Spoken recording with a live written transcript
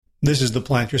This is the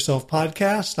Plant Yourself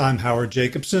podcast. I'm Howard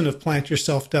Jacobson of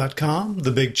PlantYourself.com, the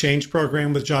Big Change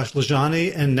Program with Josh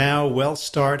LaJaunie, and now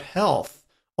WellStart Health.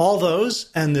 All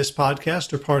those and this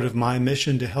podcast are part of my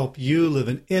mission to help you live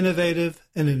an innovative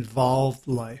and involved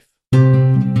life. So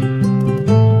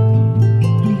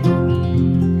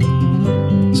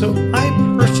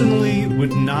I personally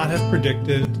would not have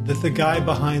predicted that the guy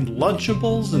behind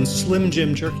Lunchables and Slim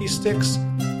Jim jerky sticks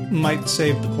might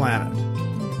save the planet.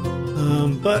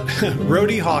 But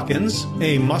Rhody Hawkins,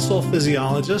 a muscle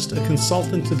physiologist, a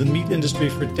consultant to the meat industry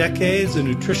for decades, a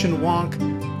nutrition wonk,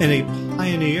 and a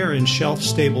pioneer in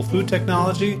shelf-stable food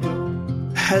technology,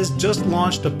 has just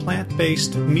launched a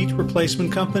plant-based meat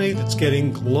replacement company that's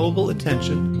getting global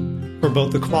attention for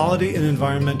both the quality and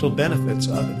environmental benefits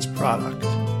of its product.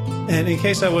 And in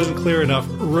case I wasn't clear enough,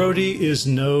 Rhody is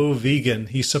no vegan.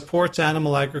 He supports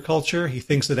animal agriculture. He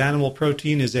thinks that animal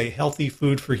protein is a healthy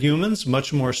food for humans,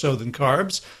 much more so than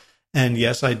carbs. And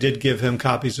yes, I did give him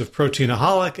copies of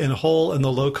Proteinaholic and Whole and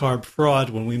the Low Carb Fraud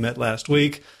when we met last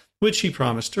week, which he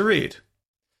promised to read.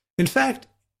 In fact,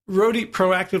 Rhody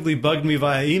proactively bugged me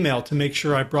via email to make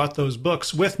sure I brought those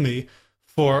books with me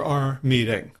for our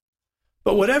meeting.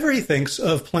 But whatever he thinks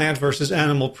of plant versus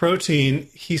animal protein,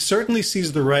 he certainly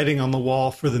sees the writing on the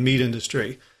wall for the meat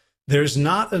industry. There's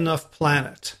not enough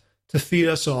planet to feed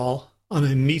us all on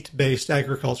a meat-based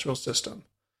agricultural system.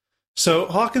 So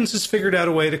Hawkins has figured out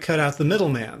a way to cut out the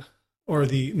middleman, or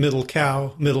the middle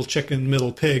cow, middle chicken,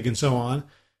 middle pig, and so on,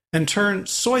 and turn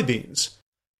soybeans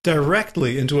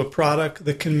directly into a product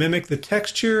that can mimic the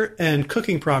texture and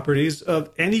cooking properties of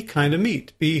any kind of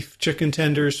meat: beef, chicken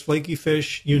tenders, flaky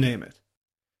fish, you name it.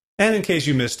 And in case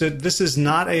you missed it, this is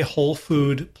not a whole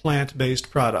food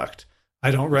plant-based product. I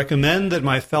don't recommend that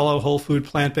my fellow whole food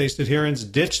plant-based adherents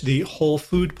ditch the whole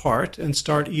food part and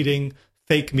start eating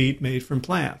fake meat made from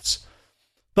plants.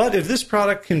 But if this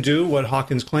product can do what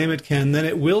Hawkins claim it can, then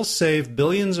it will save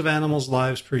billions of animals'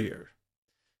 lives per year.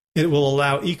 It will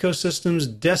allow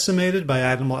ecosystems decimated by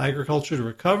animal agriculture to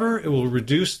recover. It will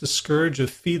reduce the scourge of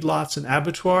feedlots and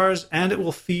abattoirs, and it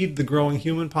will feed the growing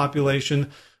human population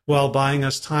while buying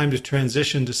us time to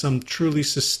transition to some truly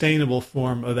sustainable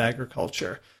form of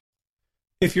agriculture.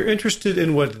 If you're interested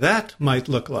in what that might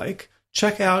look like,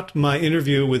 check out my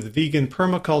interview with vegan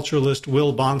permaculturalist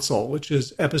Will Bonsall, which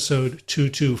is episode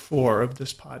 224 of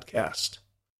this podcast.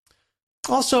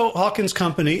 Also, Hawkins'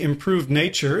 company, Improved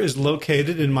Nature, is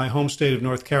located in my home state of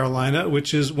North Carolina,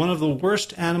 which is one of the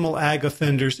worst animal ag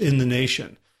offenders in the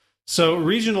nation. So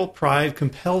regional pride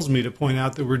compels me to point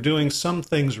out that we're doing some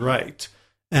things right.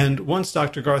 And once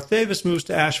Dr. Garth Davis moves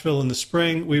to Asheville in the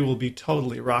spring, we will be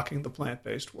totally rocking the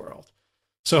plant-based world.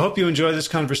 So I hope you enjoy this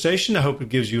conversation. I hope it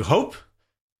gives you hope.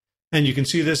 And you can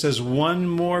see this as one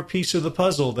more piece of the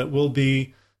puzzle that will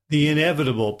be the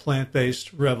inevitable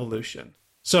plant-based revolution.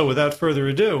 So without further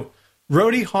ado,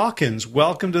 Rhody Hawkins,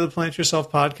 welcome to the Plant Yourself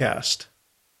podcast.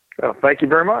 Well, thank you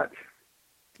very much.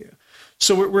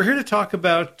 So we're here to talk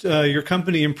about your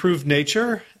company, Improved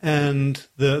Nature, and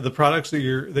the products that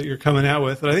you're coming out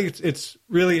with. And I think it's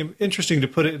really interesting to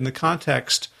put it in the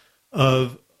context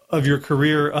of your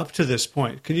career up to this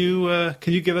point. Can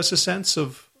you give us a sense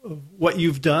of what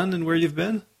you've done and where you've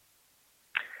been?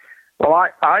 Well,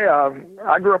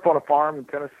 I grew up on a farm in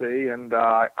Tennessee, and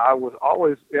I was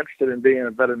always interested in being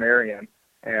a veterinarian.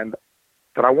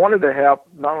 But I wanted to help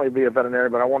not only be a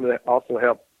veterinarian, but I wanted to also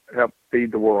help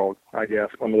feed the world, I guess,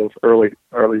 one of those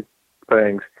early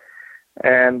things.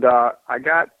 And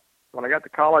when I got to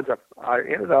college, I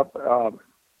ended up,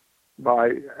 by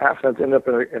accident, ended up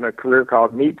in a career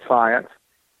called meat science.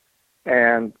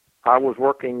 And I was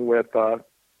working with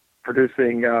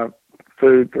producing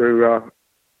food through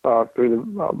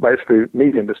the basically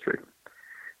meat industry.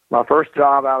 My first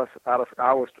job I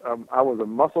was a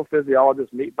muscle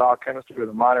physiologist, meat biochemistry with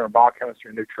a minor in biochemistry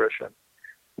and nutrition,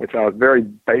 which I was very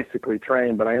basically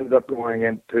trained, but I ended up going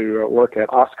into work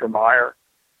at Oscar Mayer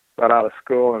right out of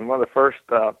school. And one of the first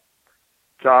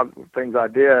things I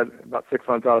did, about 6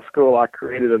 months out of school, I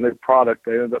created a new product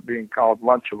that ended up being called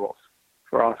Lunchables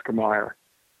for Oscar Mayer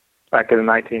back in the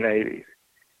 1980s.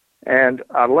 And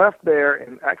I left there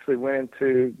and actually went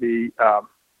into I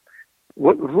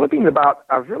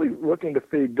was really looking to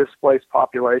feed displaced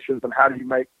populations and how do you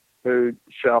make food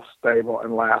shelf stable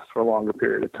and last for a longer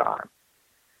period of time.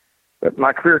 But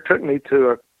my career took me to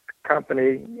a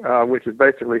company which is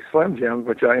basically Slim Jim,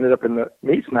 which I ended up in the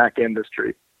meat snack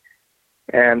industry,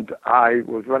 and I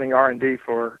was running R&D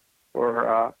for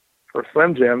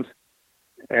Slim Jims,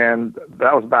 and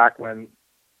that was back when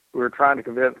we were trying to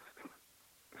convince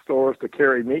stores to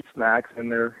carry meat snacks in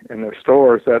their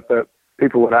stores that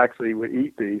people would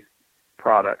eat these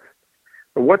products.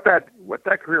 But what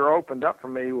that career opened up for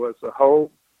me was a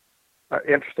whole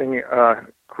interesting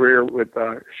career with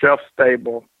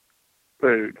shelf-stable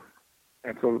food.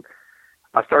 And so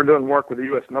I started doing work with the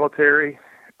U.S. military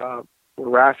for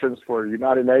rations for the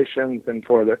United Nations and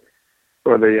for the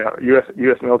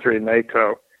U.S. military and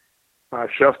NATO.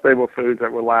 Shelf-stable foods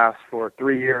that would last for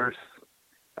 3 years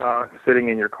sitting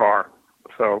in your car.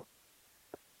 So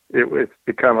it's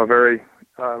become a very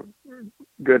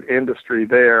good industry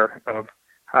there of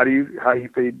how do you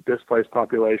feed displaced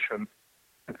populations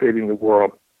and feeding the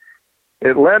world.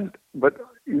 It led, but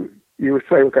you would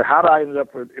say, okay, how did I end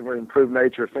up with Improved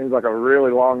Nature? It seems like a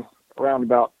really long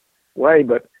roundabout way,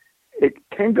 but it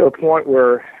came to a point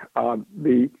where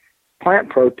the plant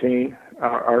protein,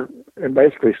 and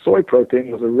basically soy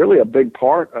protein, was really a big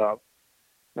part of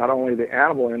not only the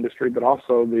animal industry but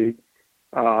also the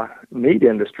meat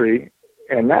industry.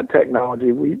 And that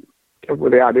technology, we came up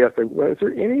with the idea that, well, is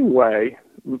there any way,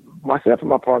 myself and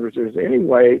my partners, is there any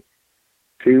way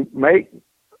to make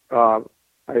a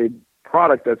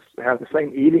product that has the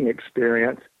same eating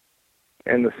experience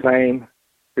and the same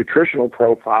nutritional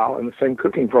profile and the same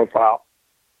cooking profile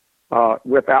out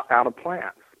of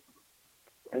plants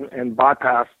and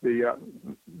bypass the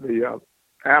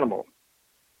animal.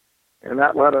 And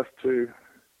that led us to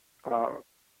a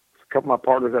couple of my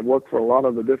partners that worked for a lot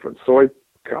of the different soy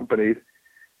companies.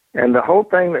 And the whole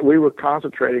thing that we were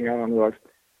concentrating on was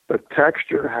the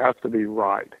texture has to be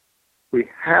right. We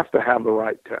have to have the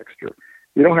right texture.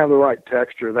 If you don't have the right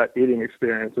texture, that eating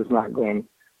experience is not going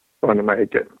to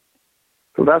make it.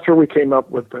 So that's where we came up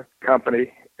with the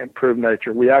company Improved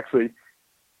Nature. We actually,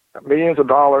 millions of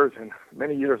dollars and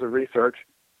many years of research,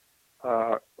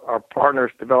 our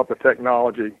partners developed a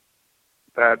technology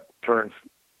that turns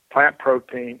plant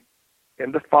protein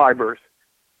into fibers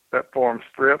that form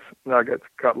strips, nuggets,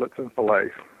 cutlets, and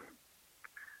fillets.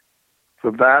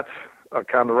 So that's a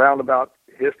kind of roundabout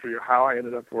history of how I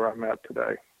ended up where I'm at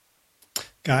today.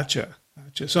 Gotcha.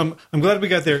 So I'm glad we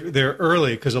got there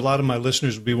early, because a lot of my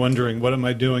listeners would be wondering, what am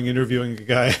I doing interviewing a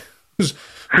guy who's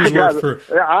worked for?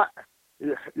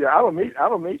 I'm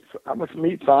a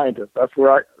meat scientist. That's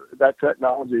where that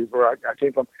technology is where I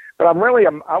came from. But I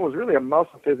was really a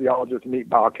muscle physiologist, meat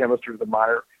biochemistry with a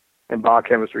minor in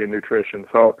biochemistry and nutrition.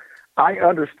 So I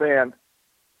understand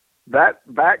that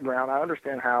background. I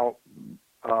understand how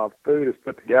food is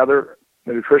put together,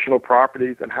 the nutritional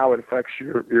properties, and how it affects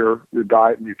your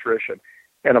diet and nutrition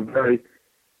in a very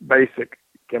basic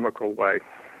chemical way.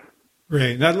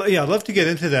 Great. I'd love to get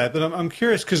into that, but I'm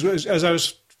curious, because as I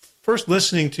was first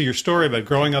listening to your story about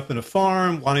growing up in a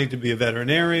farm, wanting to be a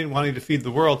veterinarian, wanting to feed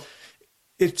the world,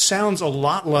 it sounds a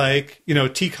lot like,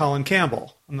 T. Colin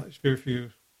Campbell. I'm not sure if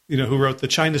you who wrote the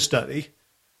China Study,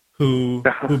 who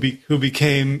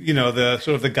became, the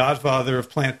sort of the godfather of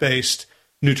plant-based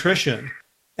nutrition.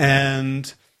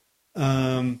 And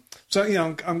so,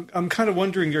 I'm kind of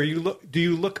wondering, do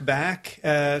you look back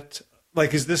at,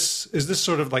 like, is this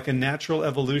sort of like a natural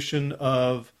evolution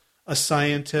of a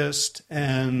scientist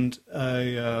and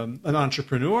an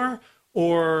entrepreneur,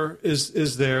 or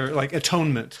is there like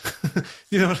atonement?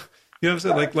 you know what I'm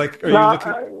saying? Like, are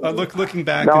you looking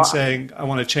back and saying, I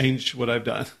want to change what I've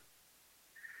done?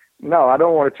 No, I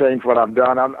don't want to change what I've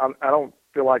done. I don't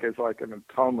feel like it's like an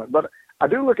atonement, but I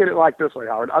do look at it like this way,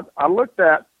 Howard. I looked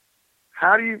at,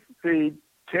 how do you feed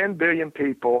 10 billion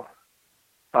people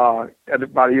by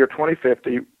the year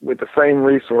 2050 with the same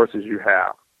resources you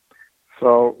have?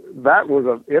 So that was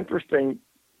an interesting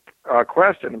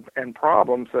question and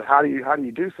problem. So how do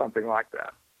you do something like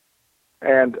that?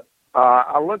 And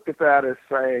I looked at that as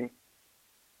saying,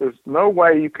 there's no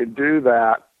way you could do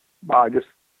that by just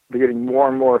getting more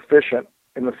and more efficient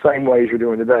in the same ways you're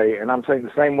doing today. And I'm saying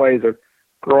the same ways of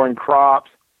growing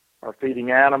crops or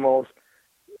feeding animals.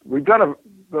 The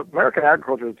American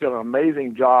agriculture has done an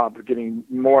amazing job of getting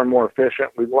more and more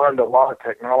efficient. We've learned a lot of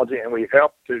technology, and we've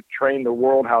helped to train the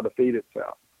world how to feed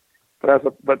itself.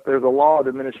 But there's a law of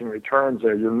diminishing returns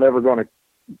there. You're never going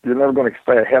to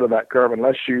stay ahead of that curve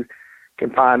unless you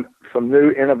can find some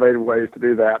new innovative ways to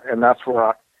do that. And that's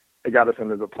where it got us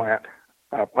into the plant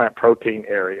protein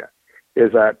area,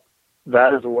 is that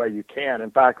is a way you can.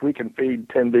 In fact, we can feed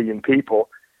 10 billion people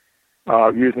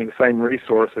using the same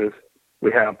resources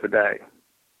we have today.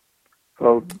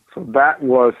 So that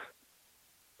was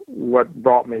what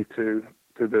brought me to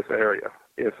this area,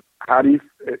 is how do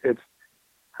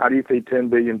you feed 10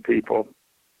 billion people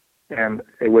and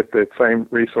with the same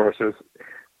resources?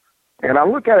 And I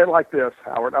look at it like this,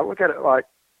 Howard. I look at it like,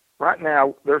 right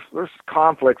now there's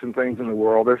conflicts and things in the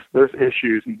world. There's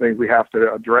issues and things we have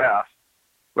to address.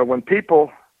 But when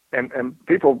people and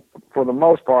people for the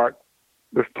most part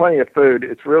there's plenty of food.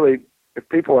 It's really, if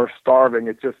people are starving,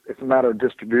 it's a matter of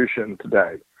distribution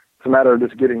today. It's a matter of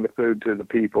just getting the food to the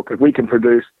people, because we can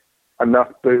produce enough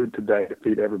food today to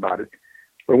feed everybody.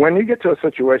 But when you get to a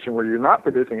situation where you're not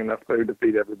producing enough food to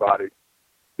feed everybody,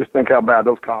 just think how bad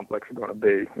those conflicts are going to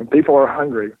be. When people are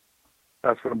hungry,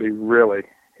 that's going to be really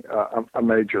a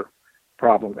major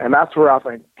problem. And that's where I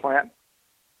think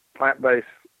plant-based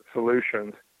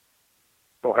solutions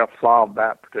will help solve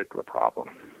that particular problem.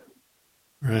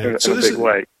 Right. In a big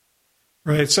way.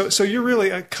 Right. So you're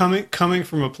really coming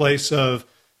from a place of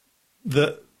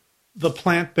the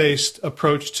plant-based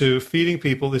approach to feeding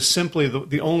people is simply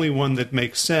the only one that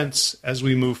makes sense as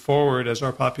we move forward, as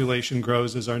our population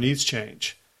grows, as our needs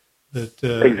change. That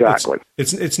exactly.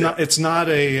 It's not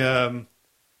a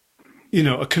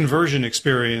a conversion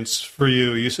experience for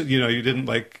you. You said you didn't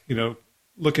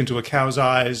look into a cow's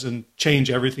eyes and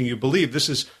change everything you believe. This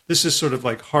is sort of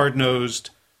like hard-nosed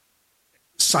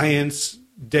science,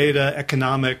 data,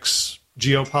 economics,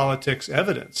 geopolitics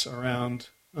evidence around.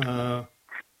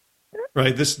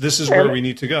 Right. This is where we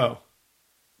need to go.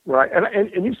 Right.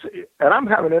 And you see, and I'm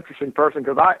kind of an interesting person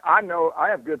because I know I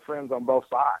have good friends on both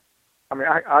sides. I mean,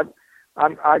 I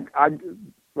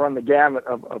run the gamut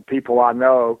of people I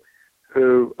know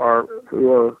who are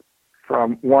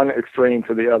from one extreme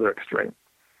to the other extreme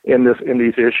in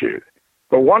these issues.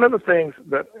 But one of the things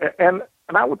that, and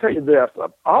I will tell you this,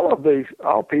 all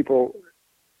people,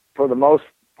 for the most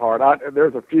part,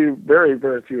 there's a few, very,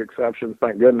 very few exceptions,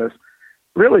 thank goodness,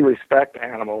 really respect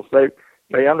animals. They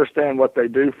understand what they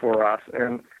do for us,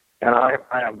 and I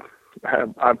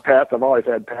have pets. I've always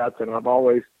had pets, and I've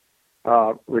always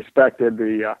respected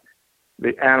the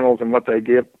animals and what they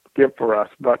give for us.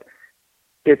 But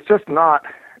it's just not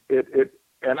it.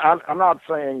 And I'm not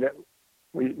saying that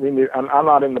we need. I'm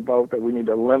not in the boat that we need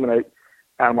to eliminate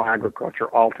animal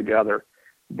agriculture altogether.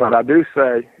 But I do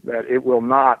say that it will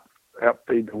not help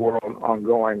feed the world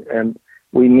ongoing, and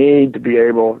we need to be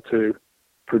able to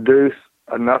produce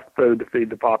enough food to feed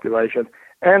the population.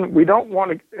 And we don't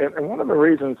want to, and one of the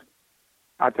reasons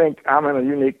I think I'm in a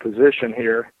unique position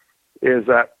here is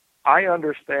that I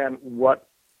understand what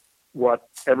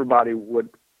everybody what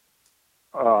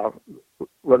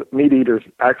meat eaters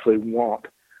actually want,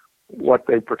 what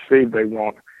they perceive they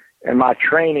want. And my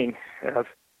training has,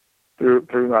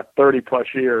 through my 30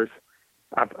 plus years,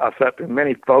 I've sat through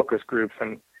many focus groups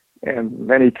and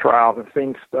many trials and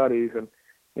seen studies, and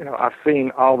I've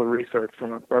seen all the research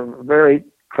from a very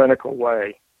clinical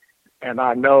way, and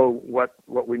I know what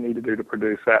we need to do to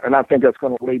produce that. And I think that's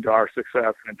going to lead to our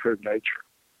success and improved nature.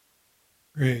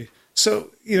 Great.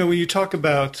 So, when you talk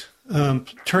about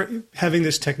having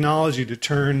this technology to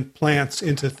turn plants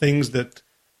into things that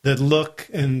look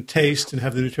and taste and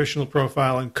have the nutritional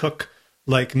profile and cook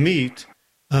like meat,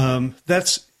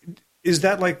 that's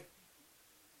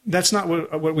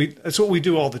what we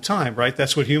do all the time, right?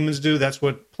 That's what humans do. That's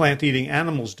what plant-eating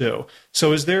animals do.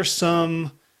 So is there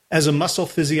as a muscle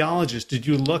physiologist, did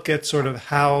you look at sort of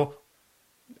how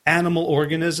animal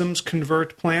organisms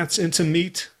convert plants into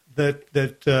meat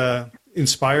that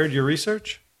inspired your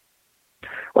research?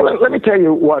 Well, let me tell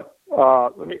you what,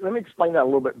 let me explain that a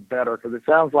little bit better, because it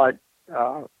sounds like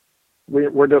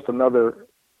we're just another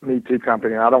Me Too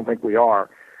company, and I don't think we are.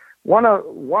 One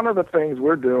of the things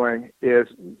we're doing is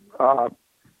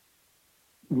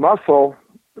muscle.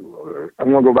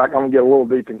 I'm going to go back. I'm going to get a little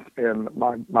deep in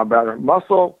my background.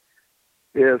 Muscle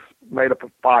is made up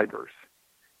of fibers,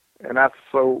 and that's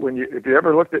so if you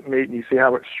ever looked at meat and you see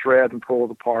how it shreds and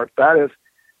pulls apart, those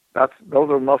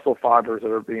are muscle fibers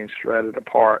that are being shredded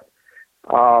apart.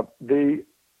 The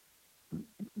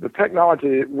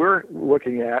technology that we're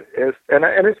looking at is, and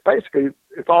it's basically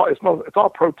it's all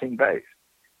protein based.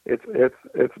 It is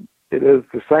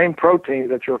the same protein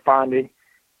that you're finding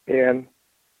in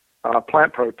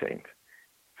plant proteins.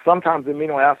 Sometimes the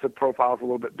amino acid profile is a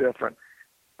little bit different,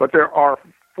 but there are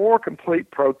 4 complete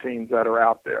proteins that are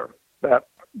out there that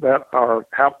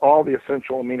have all the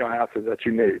essential amino acids that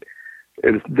you need.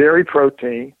 It is dairy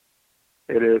protein,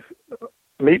 it is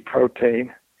meat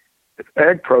protein, it's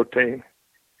egg protein,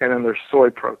 and then there's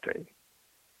soy protein.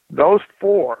 Those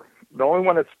 4, the only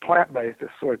one that's plant-based is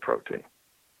soy protein,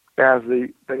 as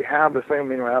they have the same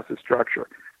amino acid structure.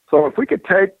 So if we could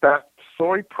take that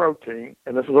soy protein,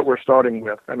 and this is what we're starting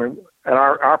with, and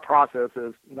our process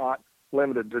is not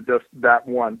limited to just that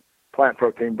one plant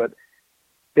protein, but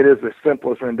it is the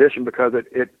simplest rendition because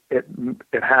it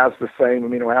has the same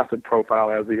amino acid profile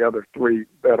as the other 3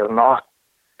 that are not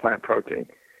plant protein.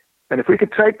 And if we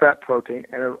could take that protein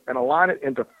and align it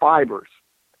into fibers,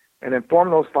 and then form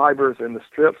those fibers into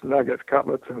strips, nuggets,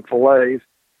 cutlets, and fillets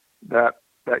that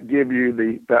give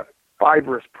you that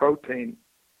fibrous protein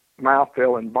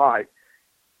mouthfeel and bite,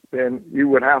 then you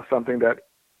would have something that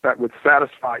would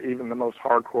satisfy even the most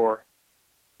hardcore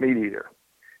meat eater.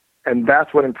 And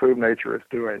that's what Improved Nature is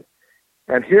doing.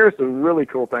 And here's the really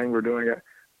cool thing we're doing.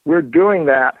 We're doing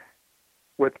that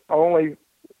with only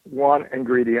one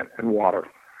ingredient in water,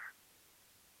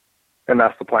 and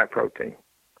that's the plant protein.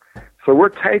 So we're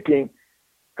taking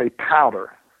a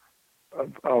powder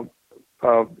of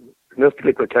in this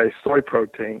particular case, soy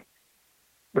protein,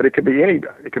 but it could be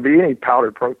any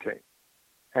powdered protein.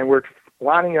 And we're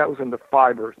lining those into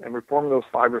fibers, and we're forming those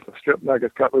fibers in strip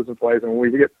nuggets, cut loose and fillets. And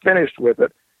when we get finished with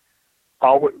it,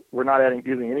 we're not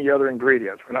using any other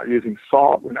ingredients. We're not using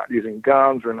salt. We're not using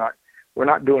gums. We're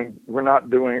not doing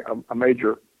a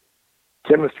major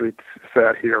chemistry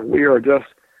set here. We are just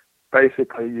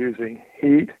basically using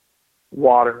heat,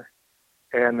 water,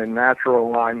 and the natural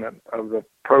alignment of the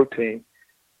protein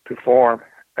to form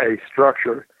a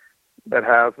structure that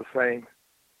has the same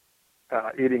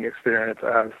eating experience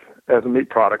as a meat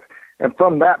product. And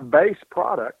from that base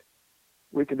product,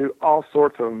 we can do all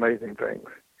sorts of amazing things.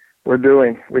 We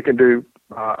can do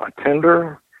a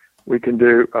tender, we can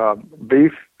do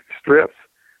beef strips,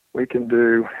 we can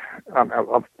do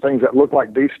things that look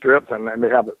like beef strips, and they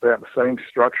have the same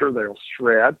structure. They'll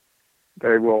shred,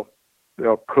 they'll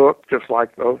cook just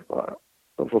like those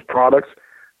products.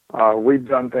 We've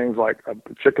done things like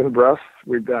chicken breasts.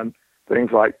 We've done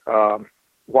things like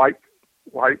white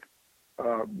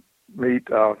meat,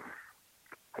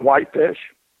 whitefish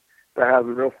that has a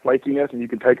real flakiness, and you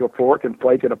can take a fork and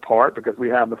flake it apart because we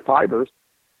have the fibers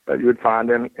that you would find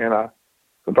in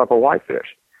some type of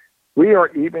whitefish. We are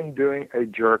even doing a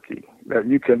jerky that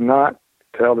you cannot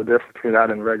tell the difference between that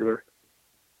and regular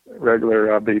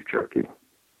beef jerky.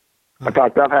 In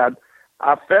fact,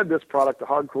 I've fed this product to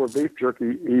hardcore beef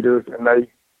jerky eaters, and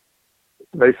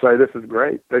they say this is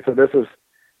great. They say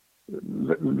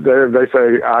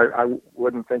I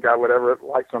wouldn't think I would ever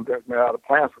like something that's made out of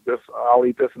plants, but I'll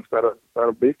eat this instead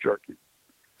of beef jerky.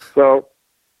 So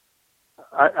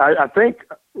I think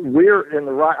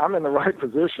I'm in the right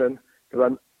position,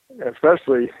 because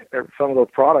especially some of those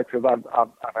products, because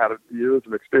I've had years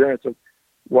of experience of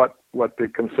what the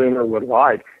consumer would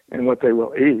like and what they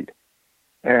will eat.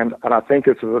 And I think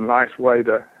this is a nice way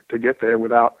to get there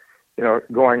without,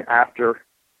 going after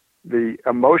the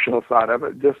emotional side of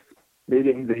it, just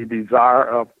meeting the desire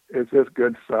of, is this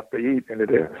good stuff to eat? And it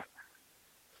is.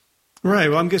 Right.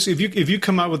 Well, I'm guessing if you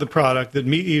come out with a product that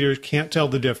meat eaters can't tell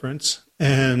the difference,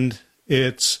 and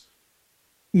it's,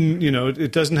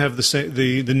 it doesn't have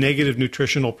the negative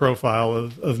nutritional profile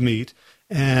of meat,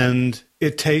 and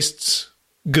it tastes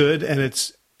good, and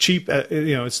it's cheap,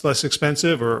 it's less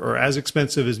expensive or as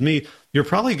expensive as meat, you're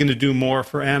probably going to do more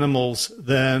for animals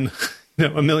than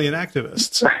a million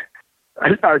activists.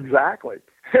 Exactly.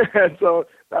 And so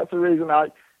that's the reason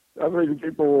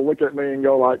people will look at me and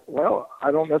go like, well,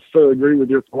 I don't necessarily agree with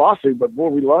your philosophy, but boy,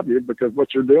 we love you, because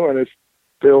what you're doing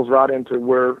fills right into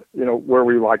where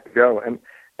we like to go. And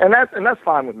that's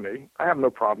fine with me. I have no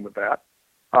problem with that.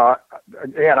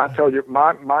 Again, I tell you,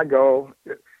 my goal,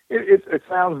 it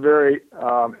sounds very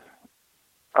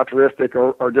altruistic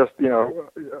or just,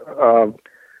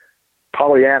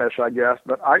 Pollyannish, I guess,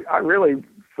 but I really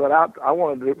set out, I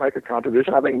wanted to make a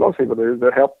contribution. I think most people do,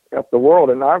 to help the world.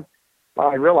 And I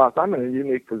realized I'm in a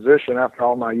unique position after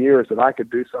all my years that I could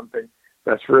do something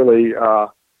that's really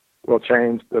will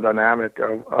change the dynamic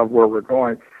of where we're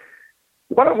going.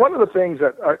 One of the things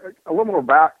that a little more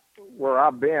back where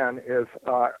I've been is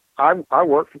I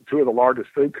worked for two of the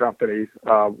largest food companies.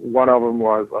 One of them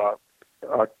was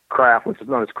Kraft, which is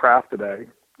known as Kraft today,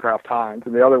 Kraft Heinz,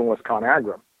 and the other one was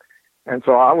ConAgra. And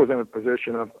so I was in a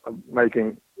position of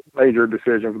making major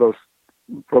decisions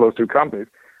for those two companies.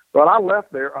 But I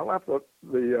left there. I left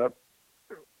the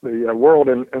world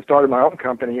and started my own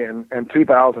company in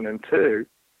 2002,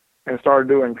 and started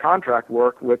doing contract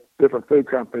work with different food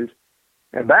companies.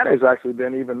 And that has actually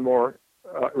been even more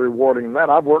rewarding than that.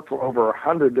 I've worked for over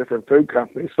 100 different food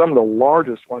companies, some of the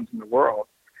largest ones in the world.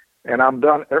 And I've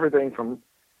done everything from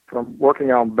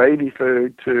working on baby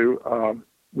food to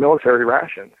military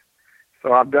rations.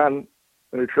 So I've done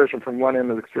the nutrition from one end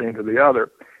of the extreme to the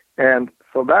other. And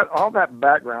so all that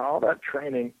background, all that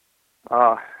training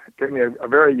gave me a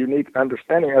very unique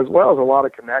understanding, as well as a lot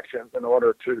of connections in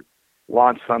order to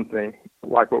launch something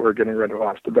like what we're getting ready to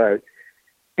launch today.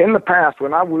 In the past,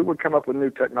 when we would come up with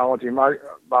new technology, my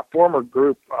former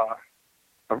group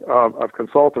of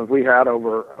consultants, we had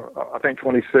over, I think,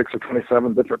 26 or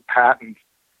 27 different patents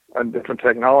and different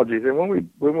technologies. And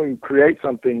when we create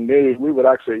something new, we would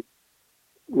actually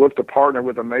look to partner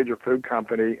with a major food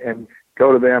company and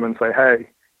go to them and say, hey,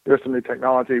 Here's some new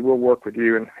technology. We'll work with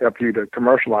you and help you to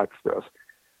commercialize this.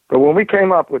 But when we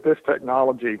came up with this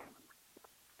technology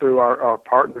through our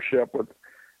partnership with,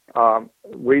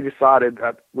 we decided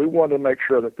that we wanted to make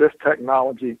sure that this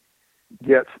technology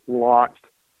gets launched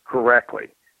correctly.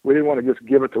 We didn't want to just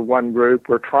give it to one group.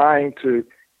 We're trying to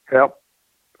help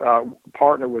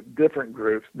partner with different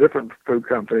groups, different food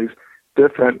companies,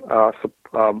 different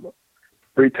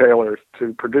retailers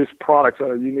to produce products that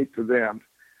are unique to them.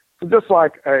 So just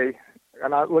like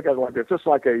and I look at it like this, just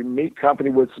like a meat company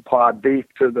would supply beef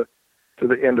to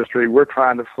the industry, we're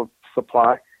trying to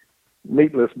supply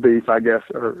meatless beef, I guess,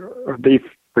 or beef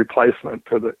replacement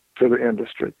to the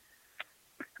industry.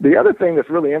 The other thing that's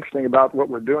really interesting about what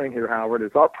we're doing here, Howard,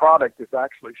 is our product is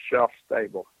actually shelf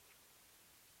stable.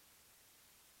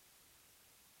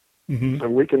 Mm-hmm. So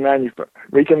we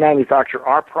can manufacture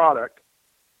our product,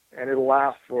 and it'll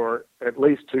last for at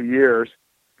least 2 years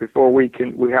before we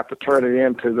have to turn it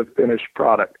into the finished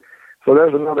product. So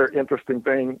there's another interesting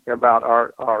thing about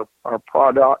our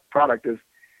product is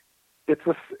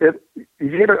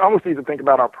you almost need to think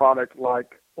about our product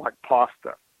like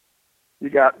pasta. You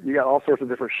got all sorts of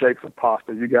different shapes of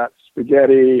pasta. You got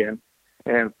spaghetti and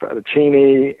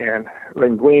fettuccine and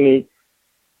linguine,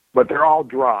 but they're all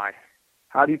dry.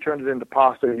 How do you turn it into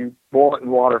pasta? You boil it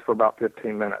in water for about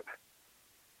 15 minutes.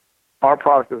 Our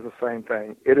product is the same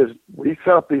thing. We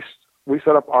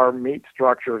set up our meat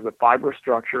structures, the fiber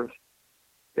structures,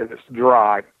 and it's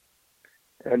dry,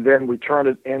 and then we turn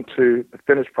it into the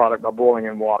finished product by boiling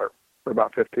in water for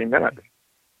about 15 minutes.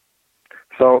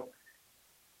 So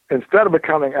instead of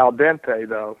becoming al dente,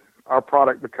 though, our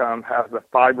product has the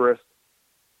fibrous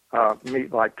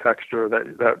meat-like texture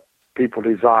that people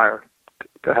desire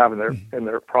to have in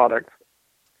their products.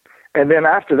 And then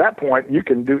after that point, you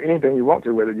can do anything you want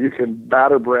to with it. You can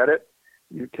batter bread it,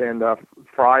 you can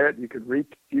fry it, you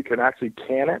can actually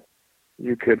can it,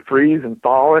 you could freeze and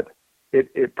thaw it.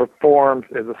 It performs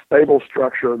as a stable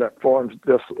structure that performs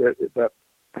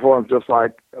just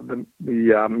like the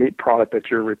meat product that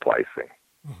you're replacing.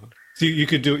 Uh-huh. So you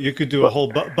could do a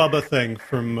whole Bubba thing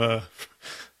from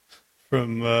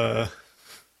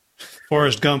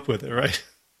Forrest Gump with it, right?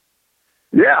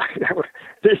 Yeah,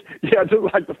 just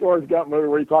like the Forrest Gump movie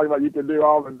where you talk about you can do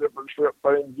all the different shrimp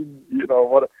things. You know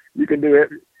what you can do. It.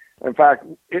 In fact,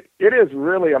 it is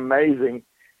really amazing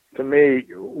to me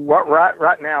what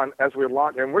right now as we're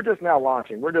launching, and we're just now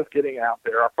launching. We're just getting out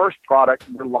there. Our first product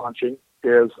we're launching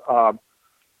is what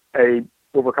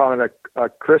we're calling a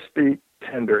crispy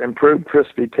tender, improved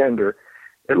crispy tender.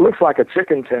 It looks like a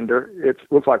chicken tender. It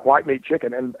looks like white meat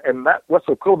chicken, and that what's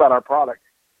so cool about our product.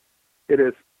 It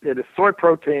is soy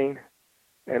protein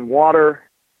and water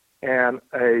and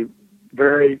a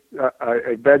very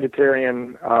a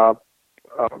vegetarian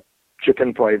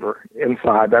chicken flavor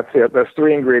inside. That's it. There's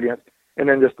 3 ingredients, and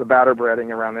then just the batter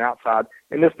breading around the outside.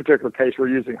 In this particular case, we're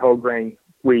using whole grain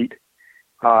wheat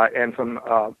and some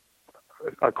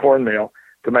cornmeal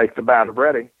to make the batter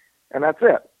breading, and that's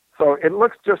it. So it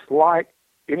looks just like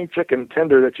any chicken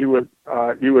tender that you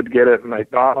would get at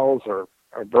McDonald's or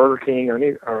Burger King or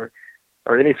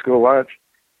any school lunch,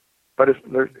 but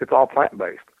it's all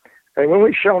plant-based. And when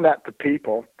we've shown that to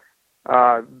people,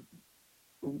 a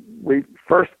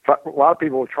lot of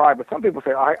people will try, but some people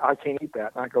say, I can't eat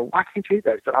that. And I go, why can't you eat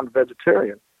that? He said, I'm a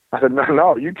vegetarian. I said,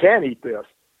 no, you can eat this.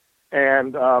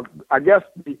 And I guess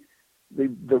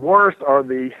the worst or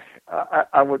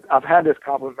I've had this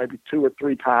compliment maybe 2 or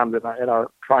 3 times in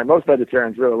our trying. Most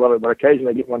vegetarians really love it, but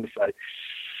occasionally I get one to say,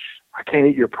 I can't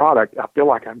eat your product. I feel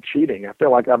like I'm cheating. I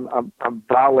feel like I'm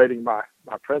violating my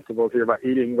principles here by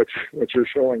eating what you're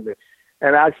showing me.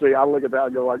 And actually, I look at that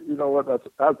and go like, you know what? That's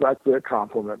actually a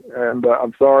compliment. And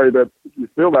I'm sorry that you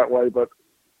feel that way, but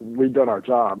we've done our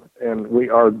job, and we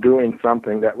are doing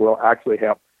something that will actually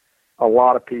help a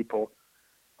lot of people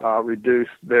reduce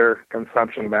their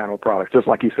consumption of animal products, just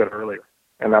like you said earlier.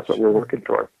 And that's what we're working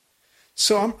toward.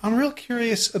 So I'm real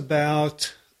curious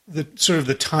about the sort of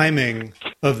the timing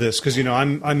of this, because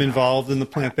I'm involved in the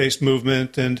plant-based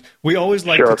movement, and we always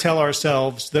like to tell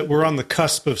ourselves that we're on the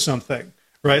cusp of something,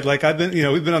 right? Like we've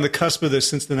been on the cusp of this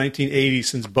since the 1980s,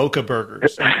 since Boca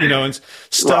Burgers, and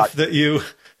stuff that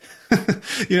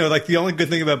like the only good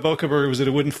thing about Boca Burger was that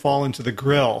it wouldn't fall into the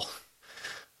grill.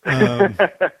 Yeah.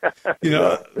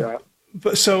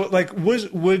 But so like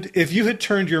would if you had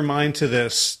turned your mind to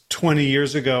this 20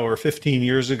 years ago or 15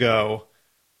 years ago,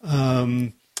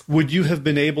 would you have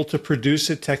been able to produce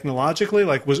it technologically?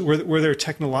 Like, were there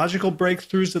technological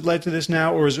breakthroughs that led to this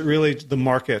now, or is it really the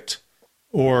market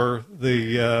or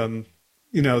the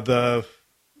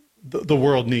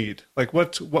world need? Like,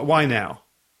 why now?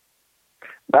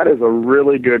 That is a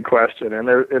really good question, and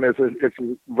it's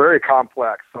very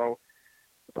complex. So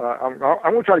I'm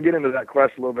going to try to get into that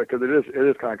question a little bit because it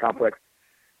is kind of complex.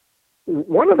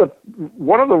 One of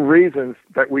the reasons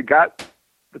that we got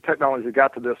the technology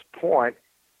got to this point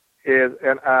is,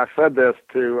 and I said this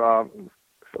to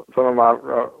some of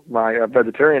my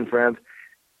vegetarian friends,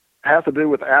 has to do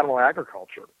with animal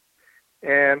agriculture,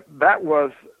 and that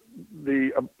was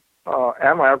the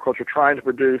animal agriculture trying to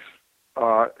produce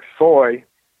soy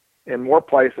in more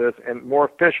places and more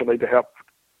efficiently to help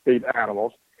feed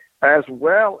animals, as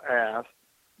well as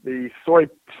the soy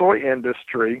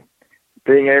industry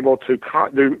being able to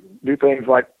do things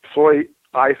like soy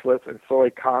isolates and soy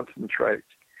concentrates.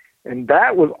 And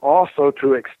that was also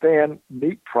to extend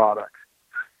meat products.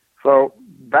 So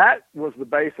that was the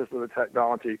basis of the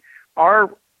technology.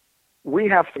 We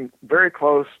have some very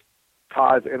close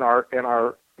ties in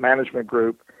our management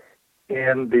group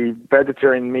in the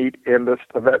vegetarian meat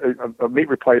industry, meat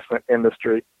replacement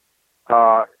industry,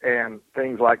 and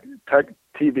things like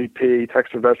TVP,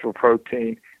 textured vegetable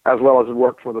protein, as well as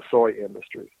work for the soy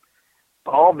industry.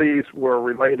 All these were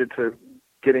related to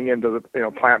getting into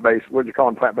the plant-based, what you call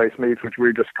them, plant-based meats, which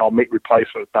we just called meat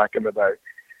replacements back in the day.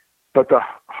 But the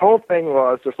whole thing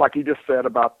was, just like you just said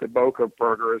about the Boca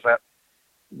burger, is that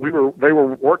they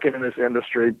were working in this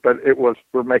industry, but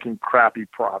we're making crappy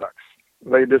products.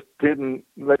 They just didn't.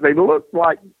 They looked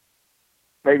like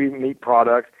maybe meat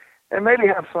products, and maybe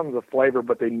have some of the flavor,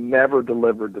 but they never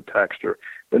delivered the texture.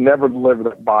 They never delivered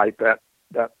that bite, that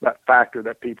factor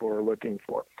that people are looking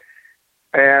for.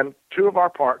 And two of our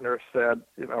partners said,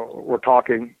 we're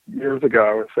talking years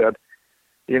ago, and said,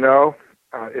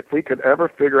 if we could ever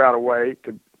figure out a way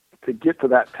to get to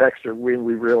that texture, we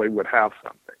really would have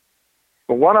something.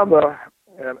 But one of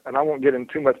and I won't get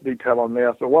into too much detail on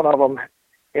this, but one of them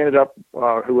ended up,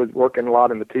 who was working a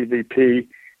lot in the TVP,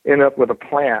 ended up with a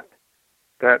plant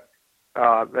that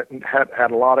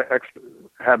had a lot of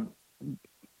had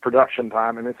production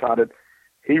time, and decided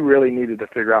he really needed to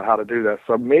figure out how to do this.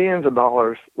 So millions of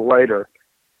dollars later,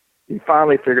 he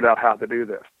finally figured out how to do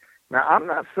this. Now, I'm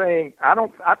not saying,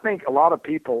 I think a lot of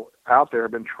people out there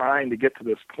have been trying to get to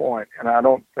this point, and I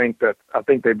think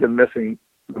they've been missing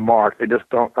the mark. They just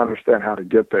don't understand how to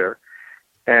get there.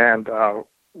 And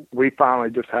we finally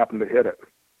just happened to hit it.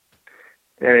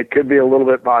 And it could be a little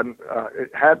bit by,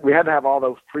 we had to have all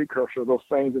those precursors, those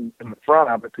things in the front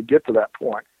of it to get to that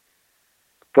point.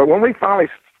 But when we finally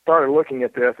started looking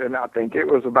at this, and I think it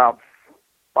was about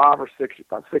 5 or 6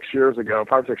 years ago,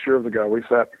 we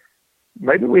said,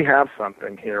 maybe we have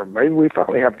something here. Maybe we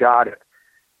finally have got it.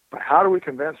 But how do we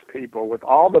convince people with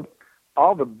all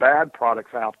the bad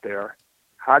products out there?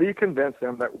 How do you convince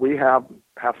them that we have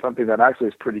something that actually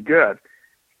is pretty good?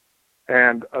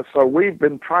 And so we've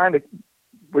been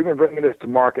bringing this to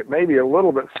market, maybe a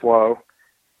little bit slow,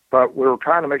 but we're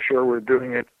trying to make sure we're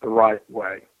doing it the right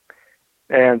way.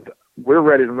 And we're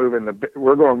ready to move in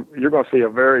you're going to see a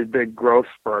very big growth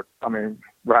spurt,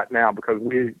 right now, because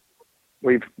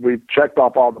we've checked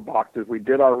off all the boxes. We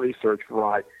did our research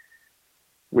right.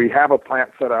 We have a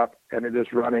plant set up, and it is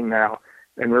running now,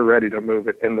 and we're ready to move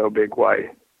it in a big way.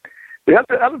 The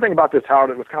other thing about this, Howard,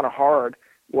 it was kind of hard,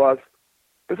 was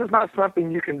this is not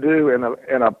something you can do in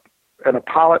a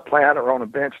pilot plant or on a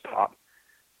bench top.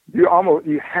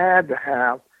 You had to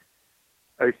have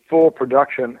a full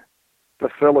production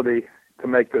facility to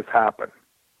make this happen.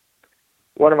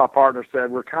 One of my partners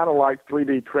said, we're kind of like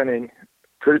 3D printing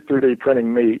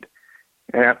meat.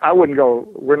 And I wouldn't go,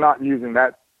 we're not using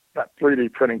that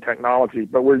 3D printing technology,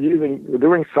 but we're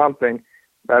doing something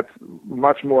that's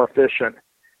much more efficient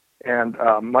and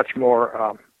much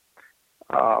more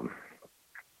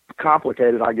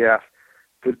complicated, I guess,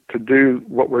 to do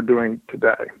what we're doing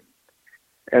today.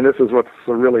 And this is what's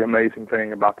a really amazing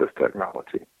thing about this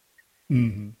technology.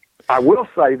 Mm-hmm. I will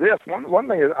say this, one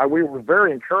thing we were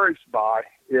very encouraged by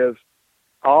is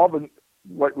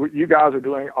what you guys are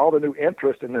doing, all the new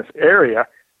interest in this area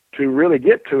to really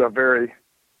get to a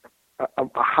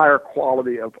higher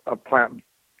quality of plant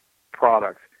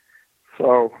products.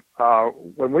 So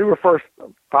when we were first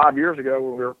 5 years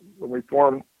ago, when we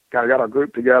formed, kind of got our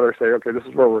group together, say, okay, this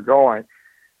is where we're going,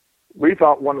 we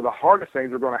thought one of the hardest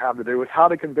things we're going to have to do was how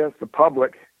to convince the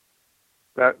public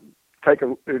that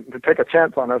to take a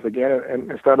chance on us again,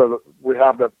 and instead of we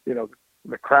have the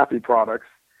crappy products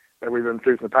that we've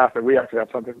introduced in the past, that we actually have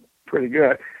something pretty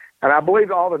good. And I believe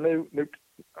all the new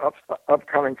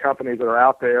upcoming companies that are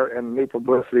out there and new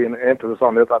publicity and emphasis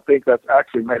on this, I think that's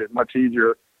actually made it much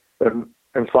easier and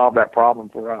solve that problem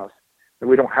for us. And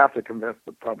we don't have to convince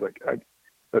the public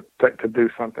to do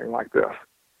something like this.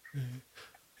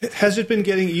 Has it been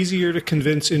getting easier to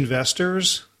convince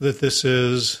investors that this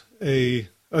is a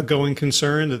going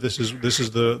concern, that this is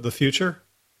the future?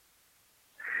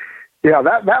 Yeah,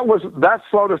 that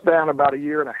slowed us down about a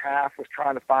year and a half. Was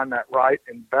trying to find that right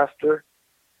investor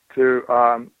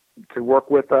to work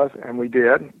with us, and we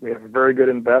did. We have a very good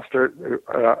investor,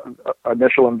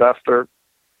 initial investor,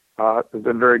 has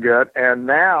been very good, and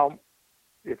now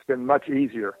it's been much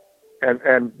easier.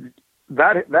 And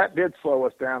that did slow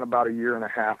us down about a year and a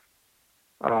half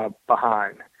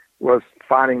behind, was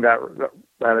finding that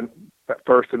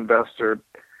first investor,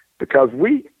 because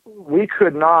we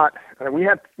could not. I mean,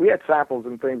 we had samples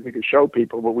and things we could show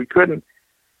people, but we couldn't.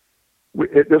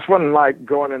 This wasn't like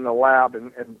going in the lab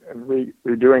and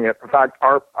redoing it. In fact,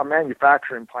 our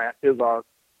manufacturing plant is our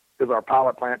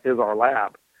pilot plant, is our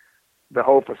lab. The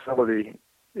whole facility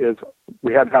is.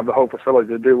 We had to have the whole facility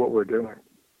to do what we're doing.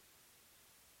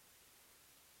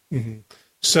 Mm-hmm.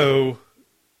 So,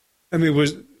 I mean,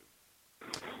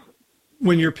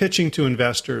 when you're pitching to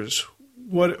investors,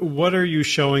 what are you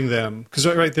showing them? Because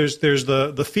right, there's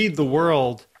the feed the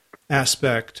world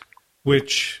aspect,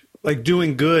 which, like,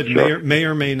 doing good sure. may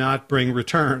or may not bring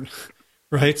return,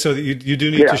 right? So that you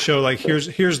do need to show, like,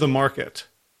 here's the market.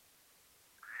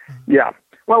 Yeah.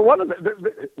 Well, one of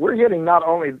we're hitting not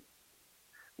only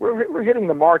we're hitting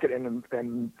the market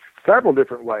in several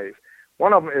different ways.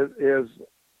 One of them is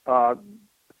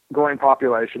growing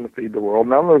population to feed the world.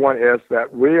 Another one is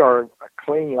that we are a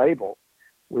clean label.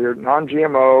 We're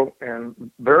non-GMO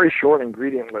and very short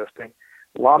ingredient listing.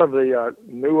 A lot of the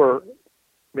newer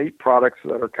meat products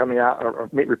that are coming out, or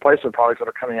meat replacement products that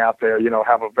are coming out there,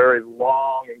 have a very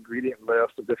long ingredient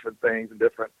list of different things and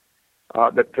different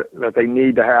that they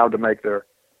need to have to make their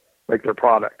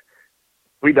product.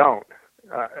 We don't,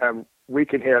 and we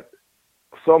can hit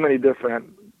so many different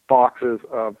boxes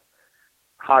of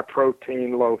high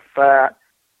protein, low fat,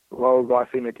 low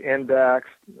glycemic index,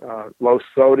 low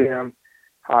sodium,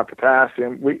 high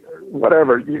potassium. We're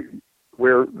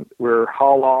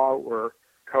halal, we're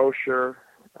kosher.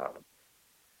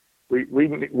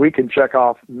 We can check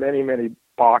off many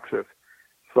boxes.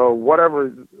 So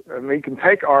and we can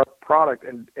take our product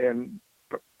and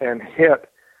hit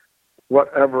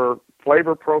whatever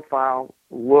flavor profile,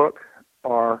 look,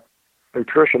 or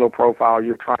nutritional profile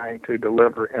you're trying to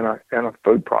deliver in a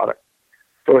food product.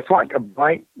 So it's like a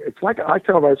blank. It's like, I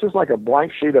tell them, it's just like a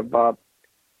blank sheet of a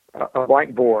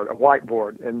blank board, a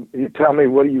whiteboard, and you tell me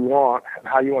what do you want and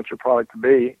how you want your product to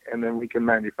be, and then we can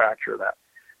manufacture that.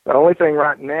 The only thing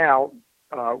right now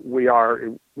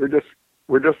we're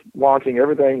just launching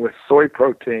everything with soy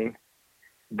protein,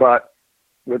 but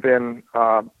within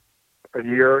a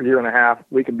year and a half,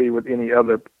 we can be with any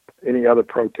other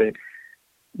protein.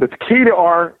 The key to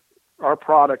our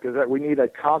product is that we need a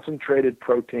concentrated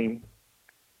protein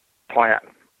plant.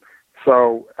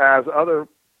 So as other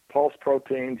pulse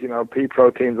proteins, pea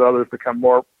proteins, others become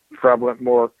more prevalent,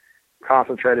 more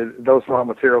concentrated, those raw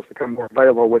materials become more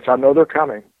available, which I know they're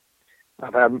coming.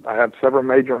 I have several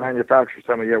major manufacturers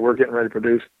tell me, yeah, we're getting ready to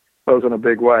produce those in a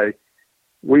big way.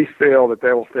 We feel that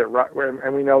they will fit right,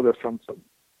 and we know this from some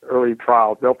early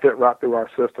trials, they'll fit right through our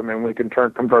system, and we can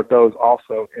convert those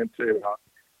also into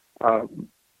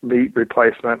meat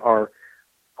replacement or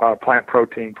plant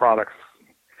protein products.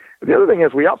 The other thing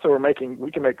is we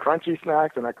can make crunchy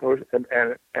snacks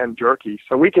and jerky.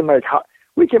 So we can make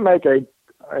a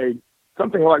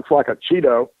something like a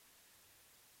Cheeto,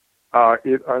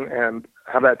 and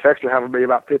have that texture have it be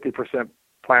about 50%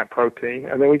 plant protein,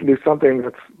 and then we can do something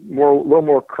that's a little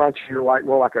more crunchier, like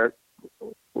a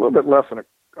little bit less than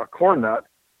a corn nut,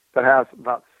 that has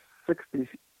about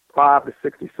 65 to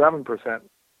 67%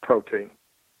 protein,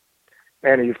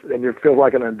 and you feel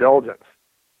like an indulgence.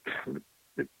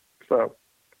 So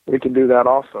we can do that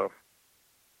also.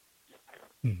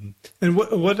 Mm-hmm. And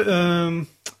what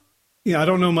I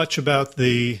don't know much about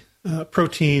the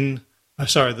protein.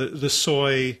 The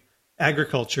soy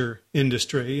agriculture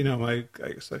industry.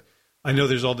 I know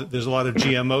there's a lot of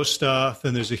GMO stuff,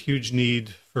 and there's a huge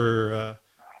need for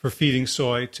feeding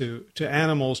soy to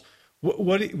animals.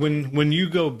 When you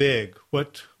go big,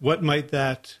 what might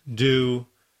that do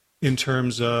in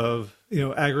terms of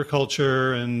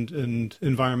agriculture and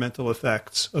environmental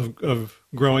effects of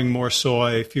growing more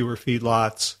soy, fewer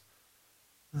feedlots,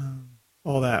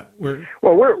 all that? We're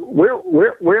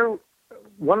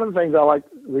one of the things I like.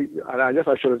 I guess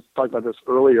I should have talked about this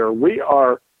earlier. We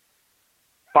are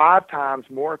 5 times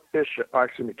more efficient.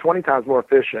 20 times more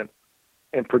efficient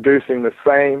in producing the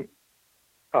same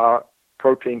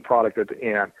protein product at the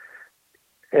end.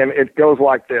 And it goes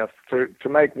like this. To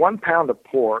make 1 pound of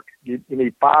pork, you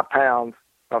need 5 pounds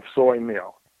of soy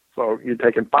meal. So you're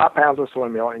taking 5 pounds of soy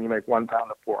meal and you make 1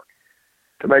 pound of pork.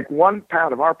 To make 1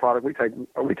 pound of our product, we take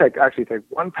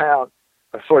 1 pound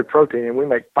of soy protein and we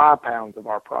make 5 pounds of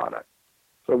our product.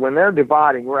 So when they're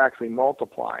dividing, we're actually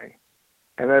multiplying,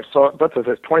 and that's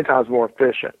 20 times more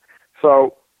efficient.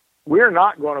 So we're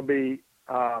not going to be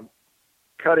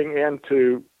cutting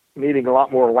into needing a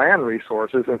lot more land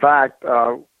resources. In fact,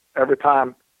 every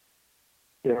time,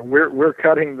 we're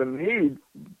cutting the need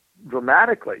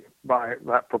dramatically by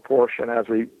that proportion as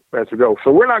we go.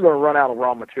 So we're not going to run out of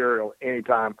raw material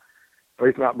anytime, at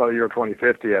least not by the year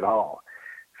 2050 at all.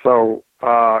 So,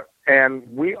 and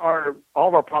all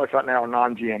of our products right now are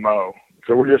non-GMO.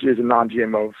 So we're just using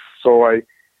non-GMO soy.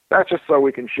 That's just so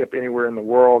we can ship anywhere in the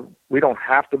world. We don't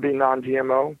have to be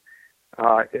non-GMO.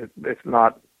 It's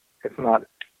not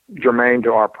germane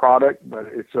to our product, but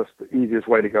it's just the easiest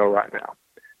way to go right now.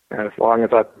 And as long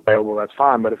as that's available, that's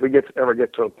fine. But if we ever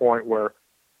get to a point where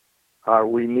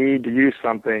we need to use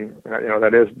something,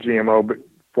 that is GMO, but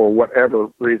for whatever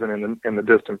reason in the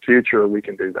distant future, we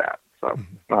can do that. So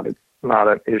it's not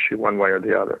an issue one way or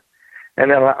the other. And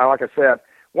then, like I said,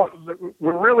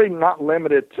 we're really not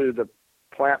limited to the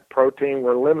plant protein.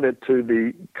 We're limited to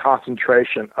the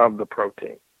concentration of the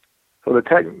protein. So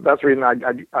that's the reason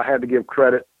I had to give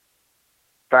credit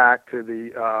back to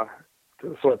the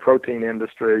soy protein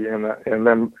industry, and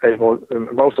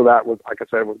most of that was, like I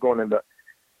said, was going into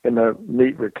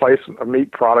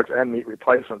meat products and meat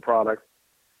replacement products.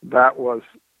 That was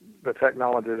the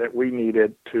technology that we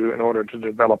needed in order to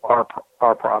develop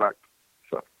our product.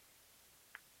 So,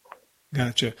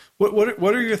 gotcha.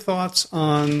 What are your thoughts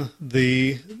on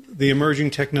the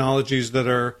emerging technologies that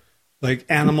are like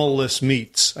animal-less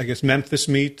meats? I guess Memphis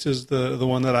meat is the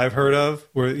one that I've heard of,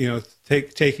 where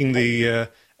taking the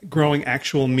growing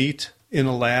actual meat in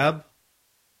a lab.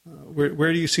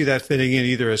 Where do you see that fitting in,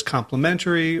 either as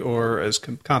complementary or as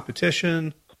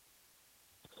competition?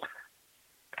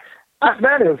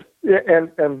 That is,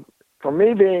 and for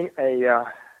me being a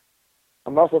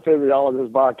muscle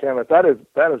physiologist, biochemist, that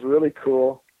is really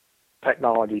cool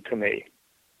technology to me.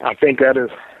 I think that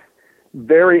is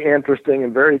very interesting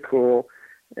and very cool,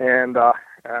 and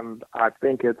I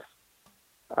think it's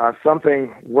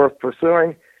something worth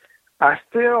pursuing. I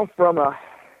still, from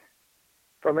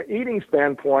an eating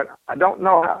standpoint, I don't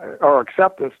know or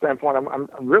acceptance standpoint, I'm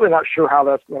really not sure how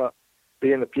that's going to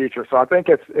be in the future. So I think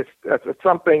it's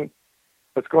something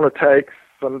that's going to take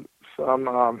some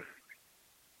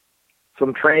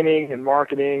training and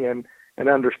marketing and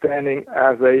understanding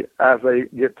as they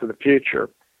get to the future.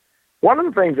 One of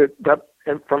the things that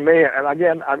and for me, and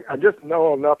again, I just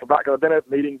know enough about, because I've been at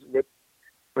meetings with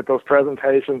those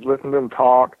presentations, listened to them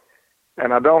talk,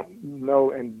 and I don't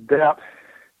know in depth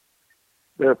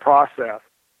their process,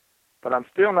 but I'm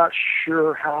still not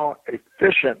sure how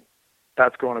efficient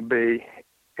that's going to be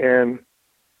in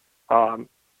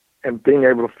being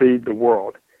able to feed the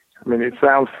world. I mean, it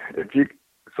sounds,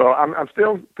 so I'm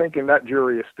still thinking that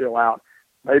jury is still out.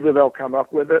 Maybe they'll come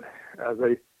up with it as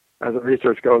the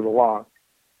research goes along.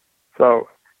 So,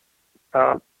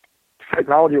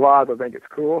 technology-wise, I think it's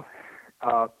cool.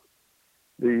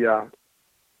 The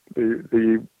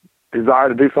desire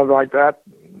to do something like that,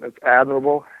 it's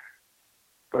admirable.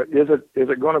 But is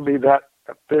it going to be that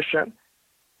efficient,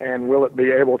 and will it be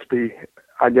able to be,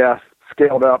 I guess,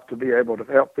 scaled up to be able to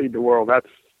help feed the world? That's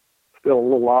still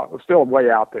a way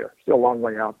out there, still a long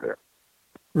way out there.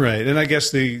 Right, and I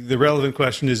guess the relevant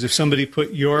question is, if somebody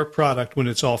put your product, when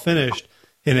it's all finished,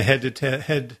 in a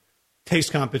head-to-head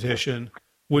taste competition,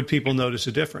 would people notice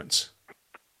a difference?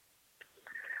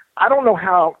 I don't know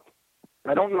how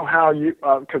you,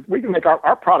 because we can make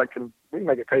our product, we can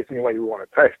make it taste any way you want it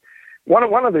to taste.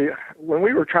 When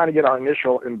we were trying to get our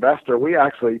initial investor, we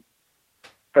actually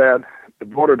fed the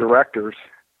board of directors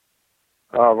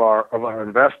of our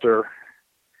investor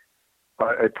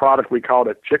a product we called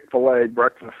a Chick-fil-A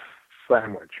breakfast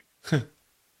sandwich.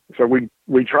 So we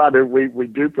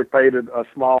duplicated a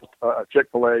small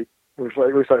Chick-fil-A. We said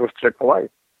it was Chick-fil-A.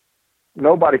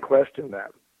 Nobody questioned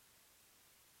that.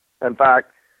 In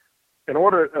fact, I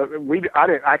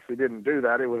didn't do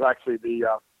that. It was actually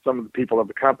some of the people of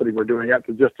the company were doing it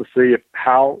just to see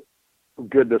how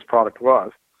good this product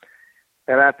was.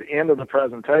 And at the end of the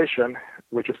presentation,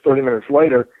 which is 30 minutes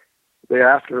later, they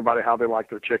asked everybody how they liked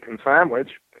their chicken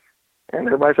sandwich, and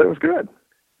everybody said it was good.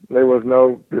 There was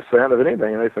no dissent of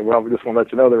anything. And they said, well, we just want to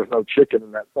let you know there was no chicken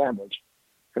in that sandwich.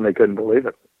 And they couldn't believe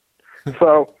it.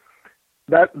 So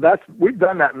we've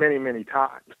done that many, many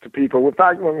times to people. In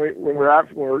fact, when we're at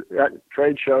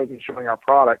trade shows and showing our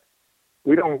product,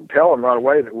 we don't tell them right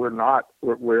away that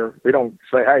we don't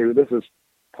say, hey, this is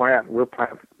we're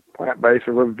plant-based,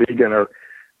 or we're vegan, or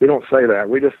We don't say that.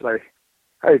 We just say,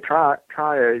 hey, try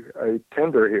a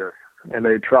tender here. And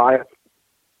they try it,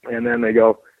 and then they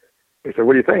go, he said,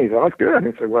 what do you think? He said, oh, it's good. And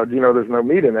he said, well, there's no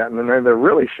meat in that. And then they're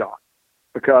really shocked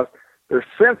because their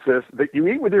senses that you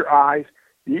eat with your eyes,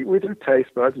 you eat with your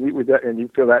taste buds, you eat with that, and you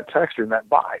feel that texture and that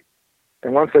bite.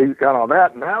 And once they got all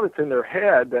that, now it's in their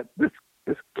head that this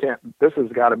has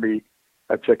got to be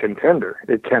a chicken tender.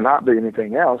 It cannot be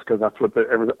anything else because that's what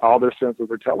all their senses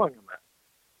are telling them that.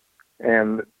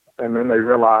 And then they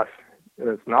realize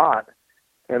that it's not,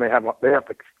 and they have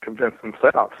to convince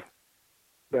themselves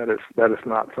that it's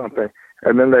not something.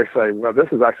 And then they say, well,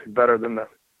 this is actually better than the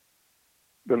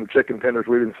chicken tenders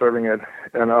we've been serving at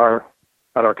our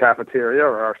cafeteria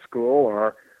or our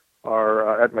school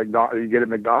or at McDonald's. You get at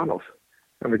McDonald's,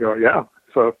 and we go, yeah.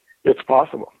 So it's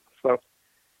possible. So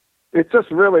it's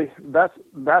just really that's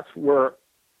where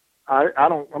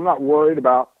I'm not worried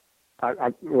about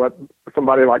what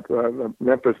somebody like the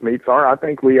Memphis meats are. I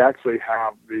think we actually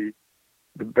have the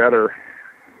better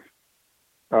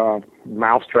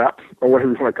mousetrap, or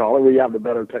whatever you want to call it. We have the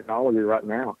better technology right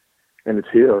now, and it's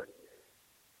here.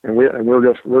 And we're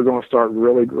going to start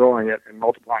really growing it and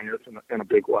multiplying it in a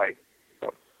big way.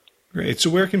 So. Great. So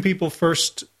where can people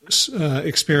first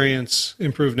experience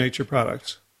Improved Nature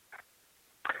products?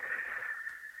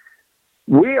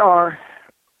 We're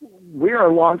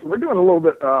doing a little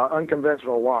bit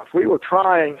unconventional launch. We were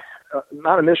trying,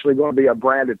 not initially going to be a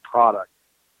branded product.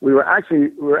 We were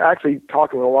actually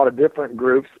talking with a lot of different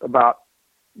groups about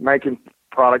making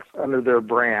products under their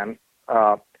brand.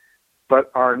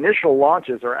 But our initial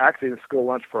launches are actually the school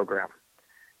lunch program.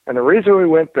 And the reason we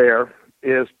went there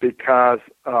is because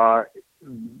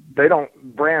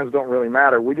brands don't really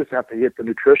matter. We just have to hit the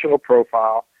nutritional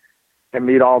profile and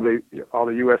meet all the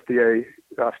USDA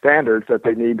standards that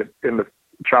they need in the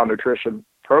child nutrition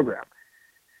program.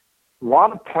 A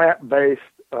lot of plant-based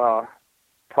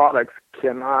products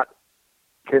cannot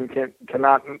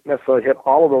necessarily hit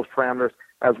all of those parameters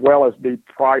as well as be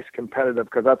price competitive,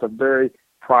 because that's a very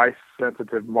price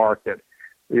sensitive market.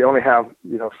 We only have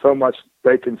so much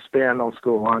they can spend on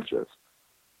school lunches.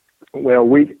 Well,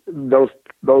 those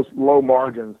low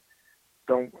margins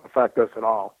don't affect us at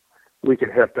all. We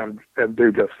can hit them and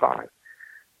do just fine.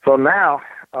 So now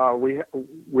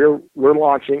we're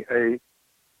launching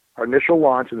our initial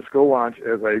launch in the school lunch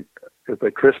is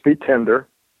a crispy tender,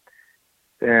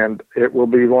 and it will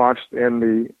be launched in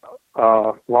the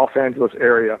Los Angeles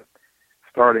area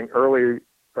starting early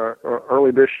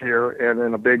this year, and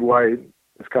in a big way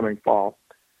this coming fall.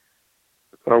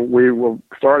 So we will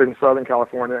start in Southern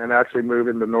California and actually move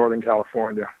into Northern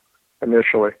California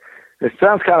initially. It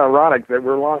sounds kind of ironic that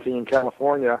we're launching in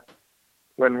California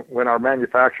when our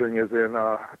manufacturing is in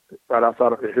right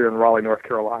outside of here in Raleigh, North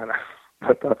Carolina.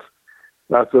 But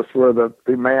that's just where the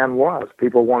demand was.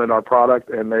 People wanted our product,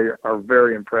 and they are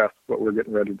very impressed with what we're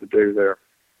getting ready to do there.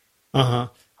 Uh-huh.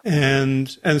 And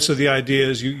so the idea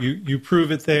is you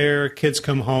prove it there, kids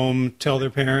come home, tell their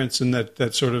parents, and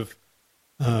that sort of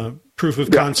proof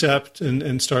of concept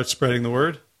and start spreading the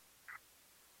word?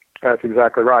 That's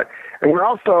exactly right. And we're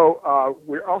also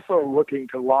looking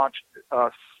to launch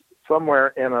somewhere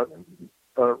in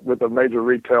with a major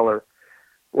retailer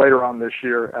later on this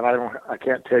year, and I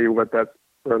can't tell you where that's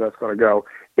going to go.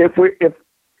 If we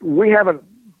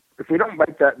don't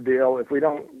make that deal, if we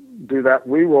don't do that,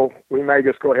 we may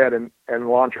just go ahead and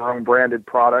launch our own branded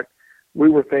product. We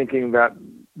were thinking that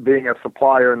being a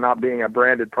supplier and not being a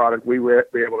branded product, we would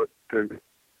be able to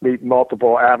meet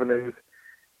multiple avenues.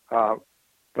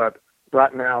 But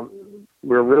right now,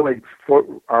 we're really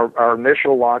our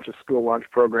initial launch, a school lunch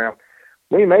program.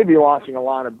 We may be launching a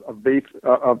line of beef.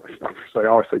 I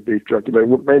always say beef jerky, but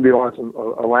we may be launching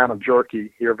a line of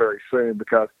jerky here very soon,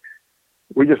 because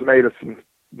we just made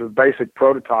the basic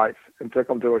prototypes and took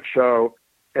them to a show,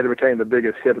 and it became the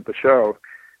biggest hit at the show.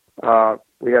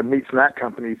 We had meat snack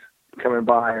companies coming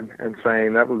by and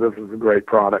saying this was a great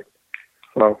product.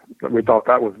 So we thought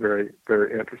that was very,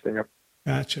 very interesting.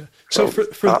 Gotcha. So for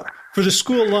the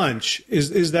school lunch,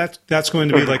 is that's going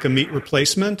to be like a meat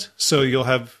replacement? So you'll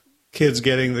have kids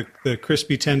getting the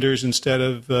crispy tenders instead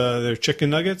of their chicken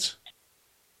nuggets?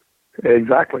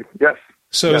 Exactly. Yes.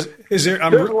 So yes. Is there?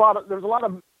 There's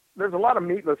a lot of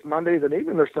meatless Mondays, and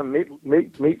even there's some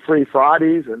meat-free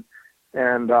Fridays,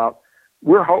 and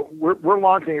we're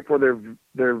launching it for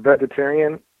their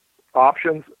vegetarian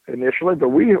options initially, but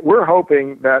we're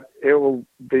hoping that it will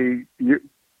be.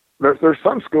 There's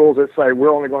some schools that say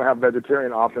we're only going to have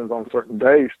vegetarian options on certain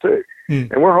days too,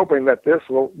 and we're hoping that this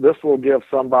will give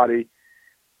somebody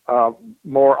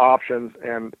more options,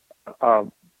 and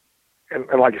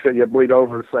like I said, you bleed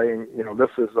over saying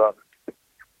this is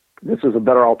this is a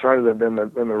better alternative than the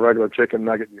regular chicken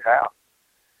nugget you have.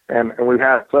 And we've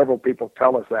had several people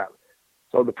tell us that.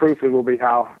 So the proof will be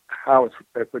how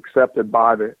it's accepted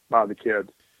by the kids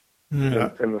in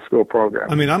the school program.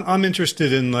 I mean, I'm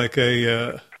interested in like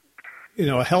a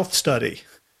health study.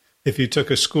 If you took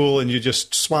a school and you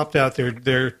just swapped out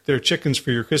their chickens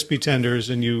for your crispy tenders,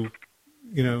 and you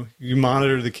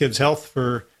monitor the kids' health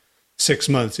for 6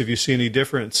 months, if you see any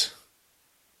difference.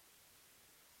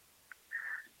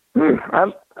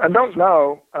 I don't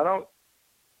know. I don't.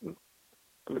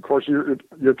 Of course,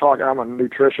 you're talking. I'm a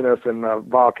nutritionist and a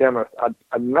biochemist.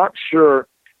 I'm not sure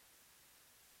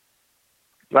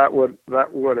that would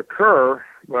occur,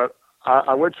 but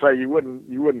I would say you wouldn't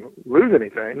lose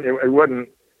anything. It wouldn't.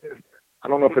 I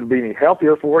don't know if it'd be any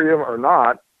healthier for you or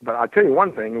not. But I tell you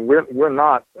one thing: we're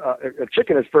not. A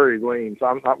chicken is very lean, so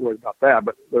I'm not worried about that.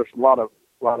 But there's a lot of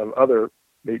other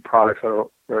meat products that are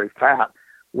very fat.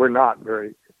 We're not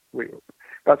very.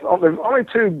 There's only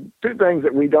two things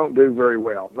that we don't do very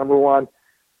well. Number one,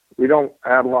 we don't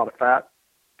add a lot of fat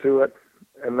to it,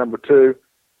 and number two,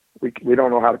 we don't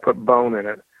know how to put bone in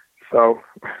it. So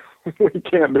we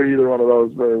can't do either one of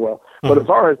those very well. But as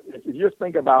far as if you just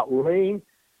think about lean,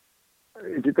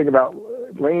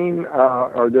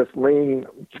 or just lean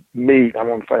meat, I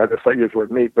won't say I just say use the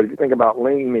word meat, but if you think about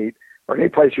lean meat, or any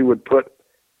place you would put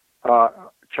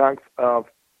chunks of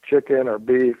chicken or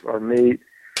beef or meat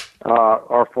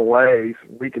or fillets,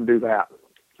 we can do that.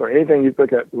 So anything you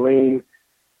think at lean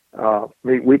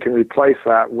meat, we can replace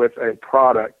that with a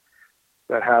product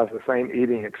that has the same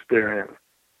eating experience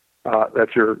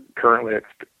that you're currently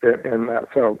in that.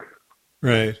 So,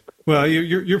 right. Well,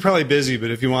 you're probably busy, but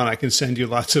if you want, I can send you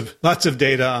lots of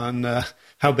data on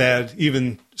how bad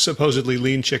even supposedly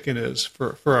lean chicken is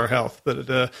for our health.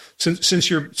 But since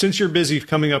you're busy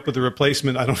coming up with a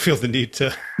replacement, I don't feel the need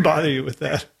to bother you with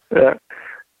that. Yeah.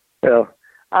 Yeah,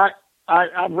 I've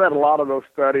read a lot of those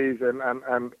studies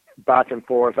and back and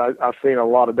forth. I've seen a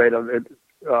lot of data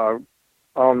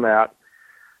on that.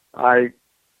 Those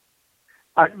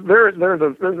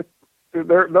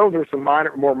are some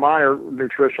more minor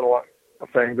nutritional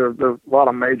things. There's a lot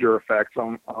of major effects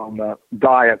on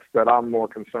diets that I'm more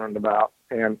concerned about,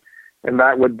 and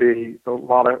that would be a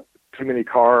lot of too many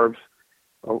carbs,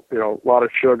 a lot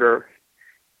of sugar.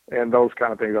 And those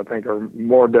kind of things, I think, are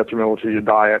more detrimental to your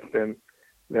diet than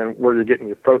where you're getting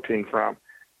your protein from.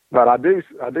 But I do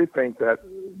think that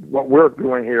what we're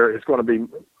doing here is going to be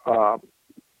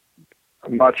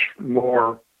much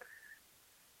more,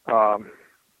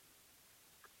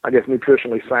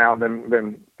 nutritionally sound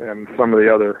than some of the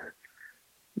other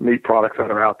meat products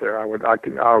that are out there. I'll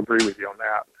agree with you on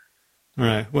that. All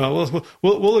right. Well,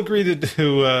 we'll agree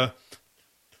to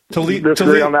leave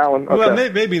on that one. Okay. Well,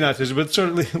 maybe not, but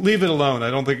certainly leave it alone.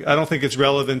 I don't think it's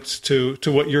relevant to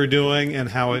what you're doing and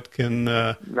how it can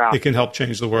help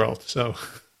change the world. So,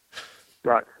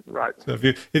 right. So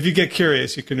if you get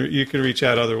curious, you can reach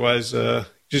out. Otherwise,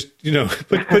 just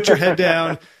put your head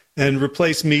down and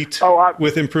replace meat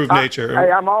with improved nature.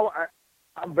 Hey, I'm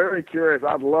very curious.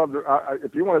 I'd love to.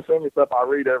 If you want to send me stuff, I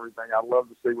read everything. I'd love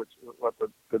to see what the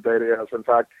data is. In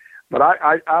fact. But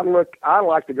I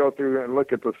like to go through and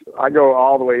look at this. I go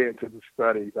all the way into the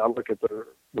study. I look at the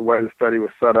way the study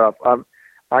was set up.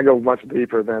 I go much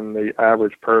deeper than the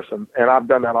average person, and I've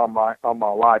done that all my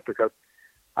life because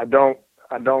I don't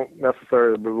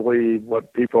necessarily believe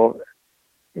what people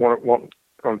want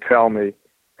to tell me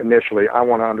initially. I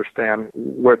want to understand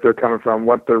where they're coming from,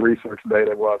 what their research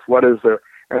data was, what is their,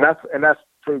 and that's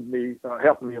proved me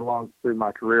helped me along through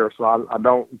my career. So I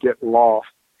don't get lost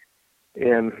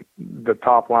in the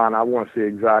top line. I want to see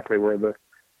exactly where the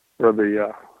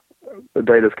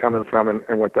data is coming from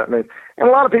and what that means. And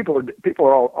a lot of people are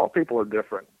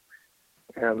different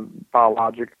and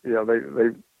biologic.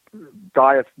 They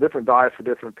different diets for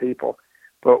different people.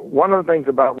 But one of the things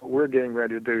about what we're getting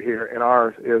ready to do here in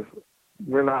ours is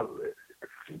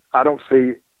I don't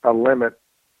see a limit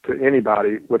to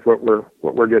anybody with what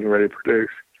we're getting ready to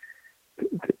produce.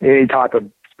 Any type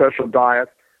of special diet,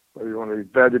 whether you want to be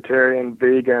vegetarian,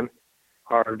 vegan,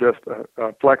 or just a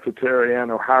flexitarian,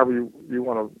 or however you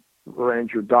want to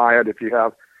arrange your diet. If you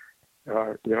have,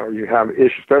 you have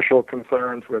special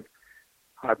concerns with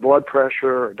high blood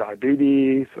pressure, or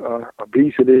diabetes,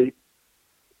 obesity,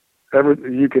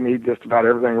 you can eat just about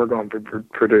everything we're going to be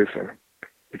producing.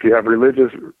 If you have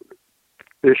religious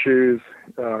issues,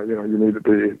 you need to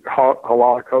be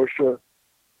halal kosher.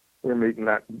 We're meeting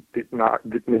that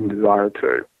need desire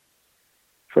too.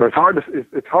 So it's hard to,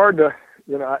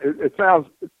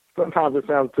 sometimes it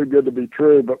sounds too good to be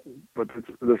true, but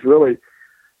it's really,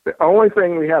 the only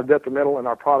thing we have detrimental in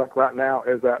our product right now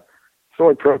is that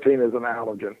soy protein is an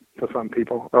allergen to some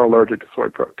people are allergic to soy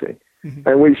protein. Mm-hmm.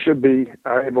 And we should be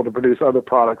able to produce other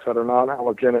products that are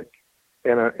non-allergenic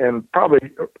in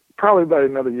probably about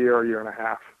another year and a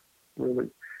half,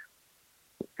 really.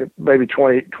 Maybe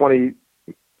 20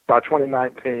 by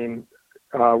 2019,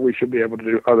 we should be able to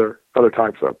do other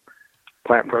types of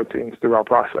plant proteins through our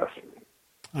process.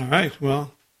 All right.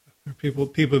 Well,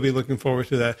 people will be looking forward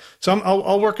to that. So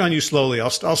I'll work on you slowly. I'll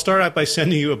start out by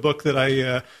sending you a book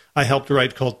that I helped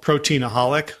write called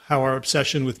Proteinaholic: How Our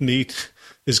Obsession with Meat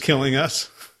is Killing Us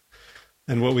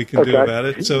and What We Can do about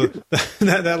it. So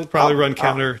that'll probably run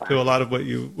counter to a lot of what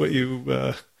you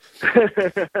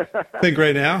think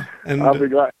right now. And I'll be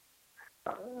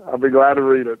glad to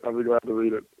read it.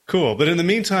 Cool. But in the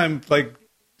meantime,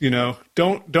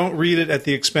 don't read it at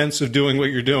the expense of doing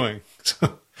what you're doing.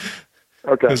 So,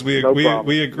 okay. Because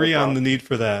we agree on the need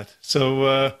for that.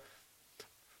 So,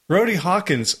 Rody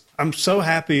Hawkins, I'm so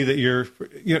happy that you're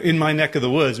in my neck of the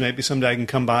woods. Maybe someday I can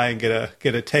come by and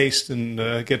get a taste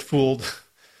and get fooled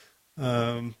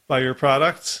by your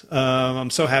products.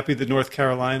 I'm so happy that North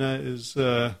Carolina is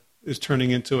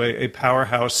turning into a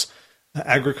powerhouse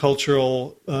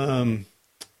agricultural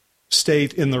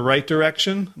state in the right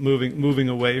direction, moving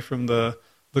away from the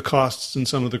costs and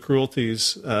some of the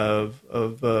cruelties of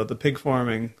the pig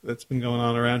farming that's been going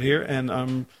on around here. And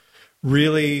I'm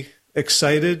really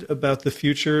excited about the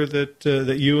future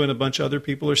that you and a bunch of other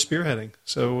people are spearheading.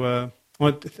 So,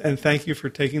 and thank you for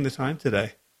taking the time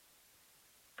today.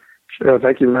 Sure,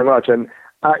 thank you very much. And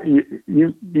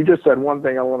you just said one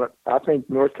thing I think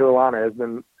North Carolina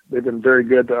they've been very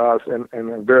good to us, and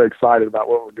I'm very excited about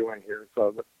what we're doing here.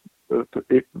 So a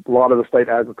lot of the state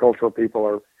agricultural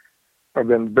people have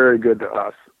been very good to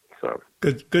us. So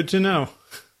good to know.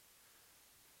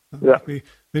 Yeah,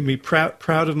 made me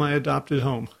proud of my adopted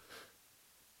home.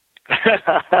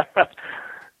 I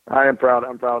am proud.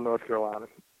 I'm proud of North Carolina.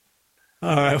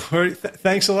 All right.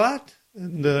 Thanks a lot,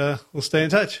 and we'll stay in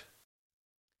touch.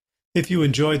 If you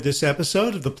enjoyed this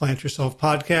episode of the Plant Yourself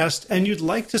podcast and you'd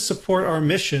like to support our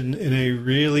mission in a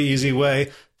really easy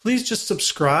way, please just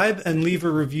subscribe and leave a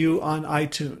review on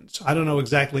iTunes. I don't know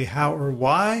exactly how or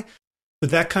why, but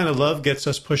that kind of love gets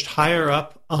us pushed higher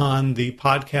up on the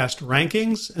podcast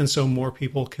rankings, and so more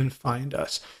people can find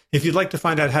us. If you'd like to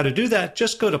find out how to do that,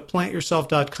 just go to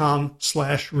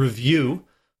plantyourself.com/review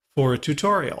for a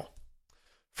tutorial.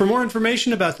 For more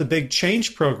information about the Big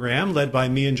Change Program, led by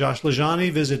me and Josh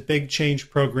LaJaunie, visit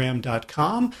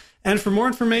bigchangeprogram.com. And for more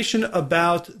information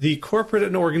about the corporate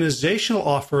and organizational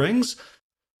offerings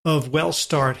of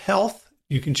WellStart Health,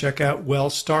 you can check out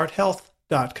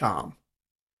wellstarthealth.com.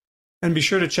 And be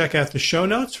sure to check out the show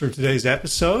notes for today's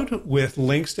episode with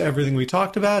links to everything we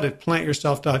talked about at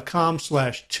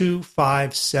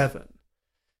plantyourself.com/257.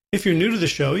 If you're new to the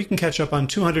show, you can catch up on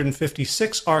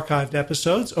 256 archived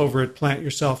episodes over at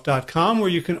plantyourself.com, where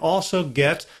you can also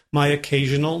get my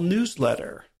occasional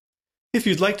newsletter. If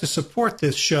you'd like to support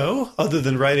this show, other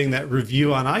than writing that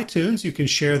review on iTunes, you can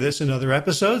share this and other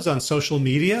episodes on social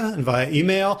media and via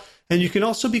email, and you can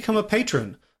also become a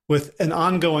patron with an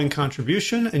ongoing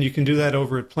contribution, and you can do that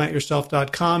over at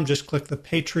plantyourself.com. Just click the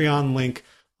Patreon link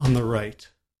on the right.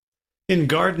 In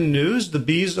garden news, the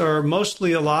bees are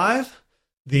mostly alive.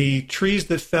 The trees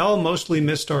that fell mostly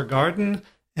missed our garden,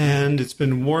 and it's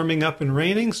been warming up and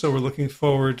raining, so we're looking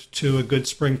forward to a good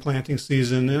spring planting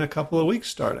season in a couple of weeks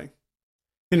starting.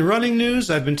 In running news,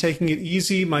 I've been taking it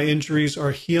easy. My injuries are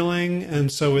healing,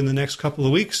 and so in the next couple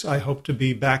of weeks, I hope to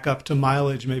be back up to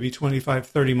mileage, maybe 25,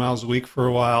 30 miles a week for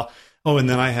a while. Oh, and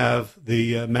then I have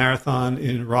the marathon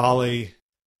in Raleigh,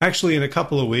 actually in a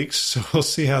couple of weeks, so we'll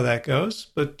see how that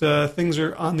goes. But things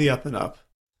are on the up and up.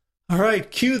 All right,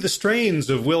 cue the strains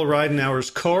of Will Ridenhour's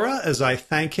Cora as I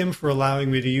thank him for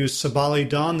allowing me to use Sabali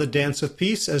Dawn, the Dance of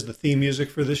Peace, as the theme music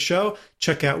for this show.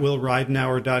 Check out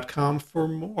willridenhour.com for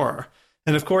more.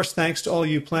 And of course, thanks to all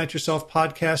you Plant Yourself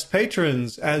podcast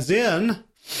patrons, as in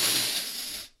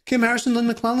Kim Harrison, Lynn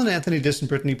McClellan, Anthony Disson,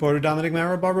 Brittany Porter, Dominic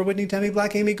Mara, Barbara Whitney, Tammy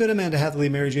Black, Amy Good, Amanda Hathaway,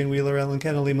 Mary Jane Wheeler, Ellen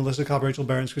Kennelly, Melissa Cobb, Rachel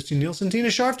Barons, Christine Nielsen,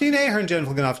 Tina Sharf, Tina Ahern, Jen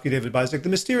Fulganovsky, David Bizek, the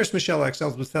mysterious Michelle X,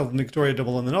 Elizabeth Feldman, Victoria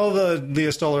Double-Nova,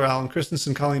 Leah Stoller, Alan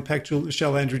Christensen, Colleen Peck,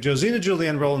 Michelle Andrew, Josina,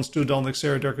 Julianne Rowland, Stu Dolnick,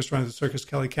 Sarah Durkis, Ryan the Circus,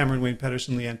 Kelly Cameron, Wayne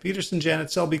Pedersen, Leanne Peterson,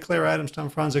 Janet Selby, Claire Adams, Tom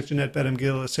Franzik, Jeanette Bedham,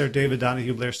 Gil, Sarah David,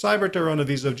 Donahue, Blair Seibert, Dorona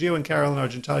Vizo, Gio and Carolyn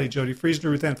Argentati, Jody Friesner,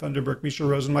 Ruth Ann Funderburg, Misha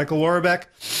Rosen, Michael Warbeck,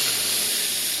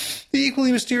 The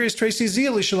equally mysterious Tracy Z,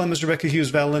 Alicia Lemons, Rebecca Hughes,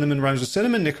 Val Linneman, Rhymes with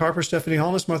Cinnamon, Nick Harper, Stephanie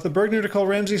Holmes, Martha Bergner, Nicole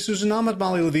Ramsey, Susan Ahmed,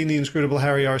 Molly Levine, The Inscrutable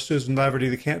Harry R., Susan Laverty,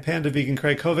 The Panda Vegan,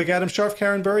 Craig Kovic, Adam Scharf,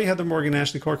 Karen Burry, Heather Morgan,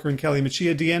 Ashley Corcoran, Kelly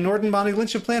Machia, Deanne Norton, Bonnie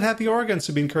Lynch of Plant Happy Oregon,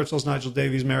 Sabine Kurtzels, Nigel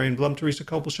Davies, Marion Blum, Teresa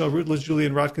Copelshell, Rutledge,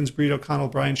 Julian Rodkins, Breed O'Connell,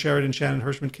 Brian Sheridan, Shannon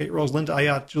Hirschman, Kate Rose, Linda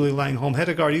Ayat, Julie Langholm,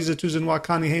 Hedegard, Isa Tuzanwa,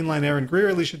 Connie Hainline, Aaron Greer,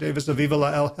 Alicia Davis, Aviva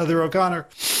Lael, Heather O'Connor,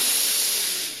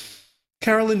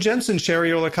 Carolyn Jensen,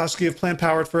 Sherry Olakowski of Plant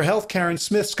Powered for Health, Karen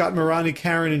Smith, Scott Morani,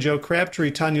 Karen and Joe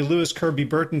Crabtree, Tanya Lewis, Kirby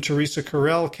Burton, Teresa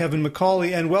Carell, Kevin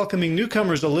McCauley, and welcoming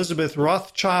newcomers Elizabeth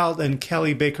Rothschild and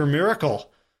Kelly Baker Miracle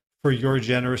for your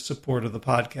generous support of the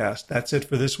podcast. That's it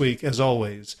for this week. As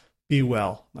always, be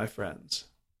well, my friends.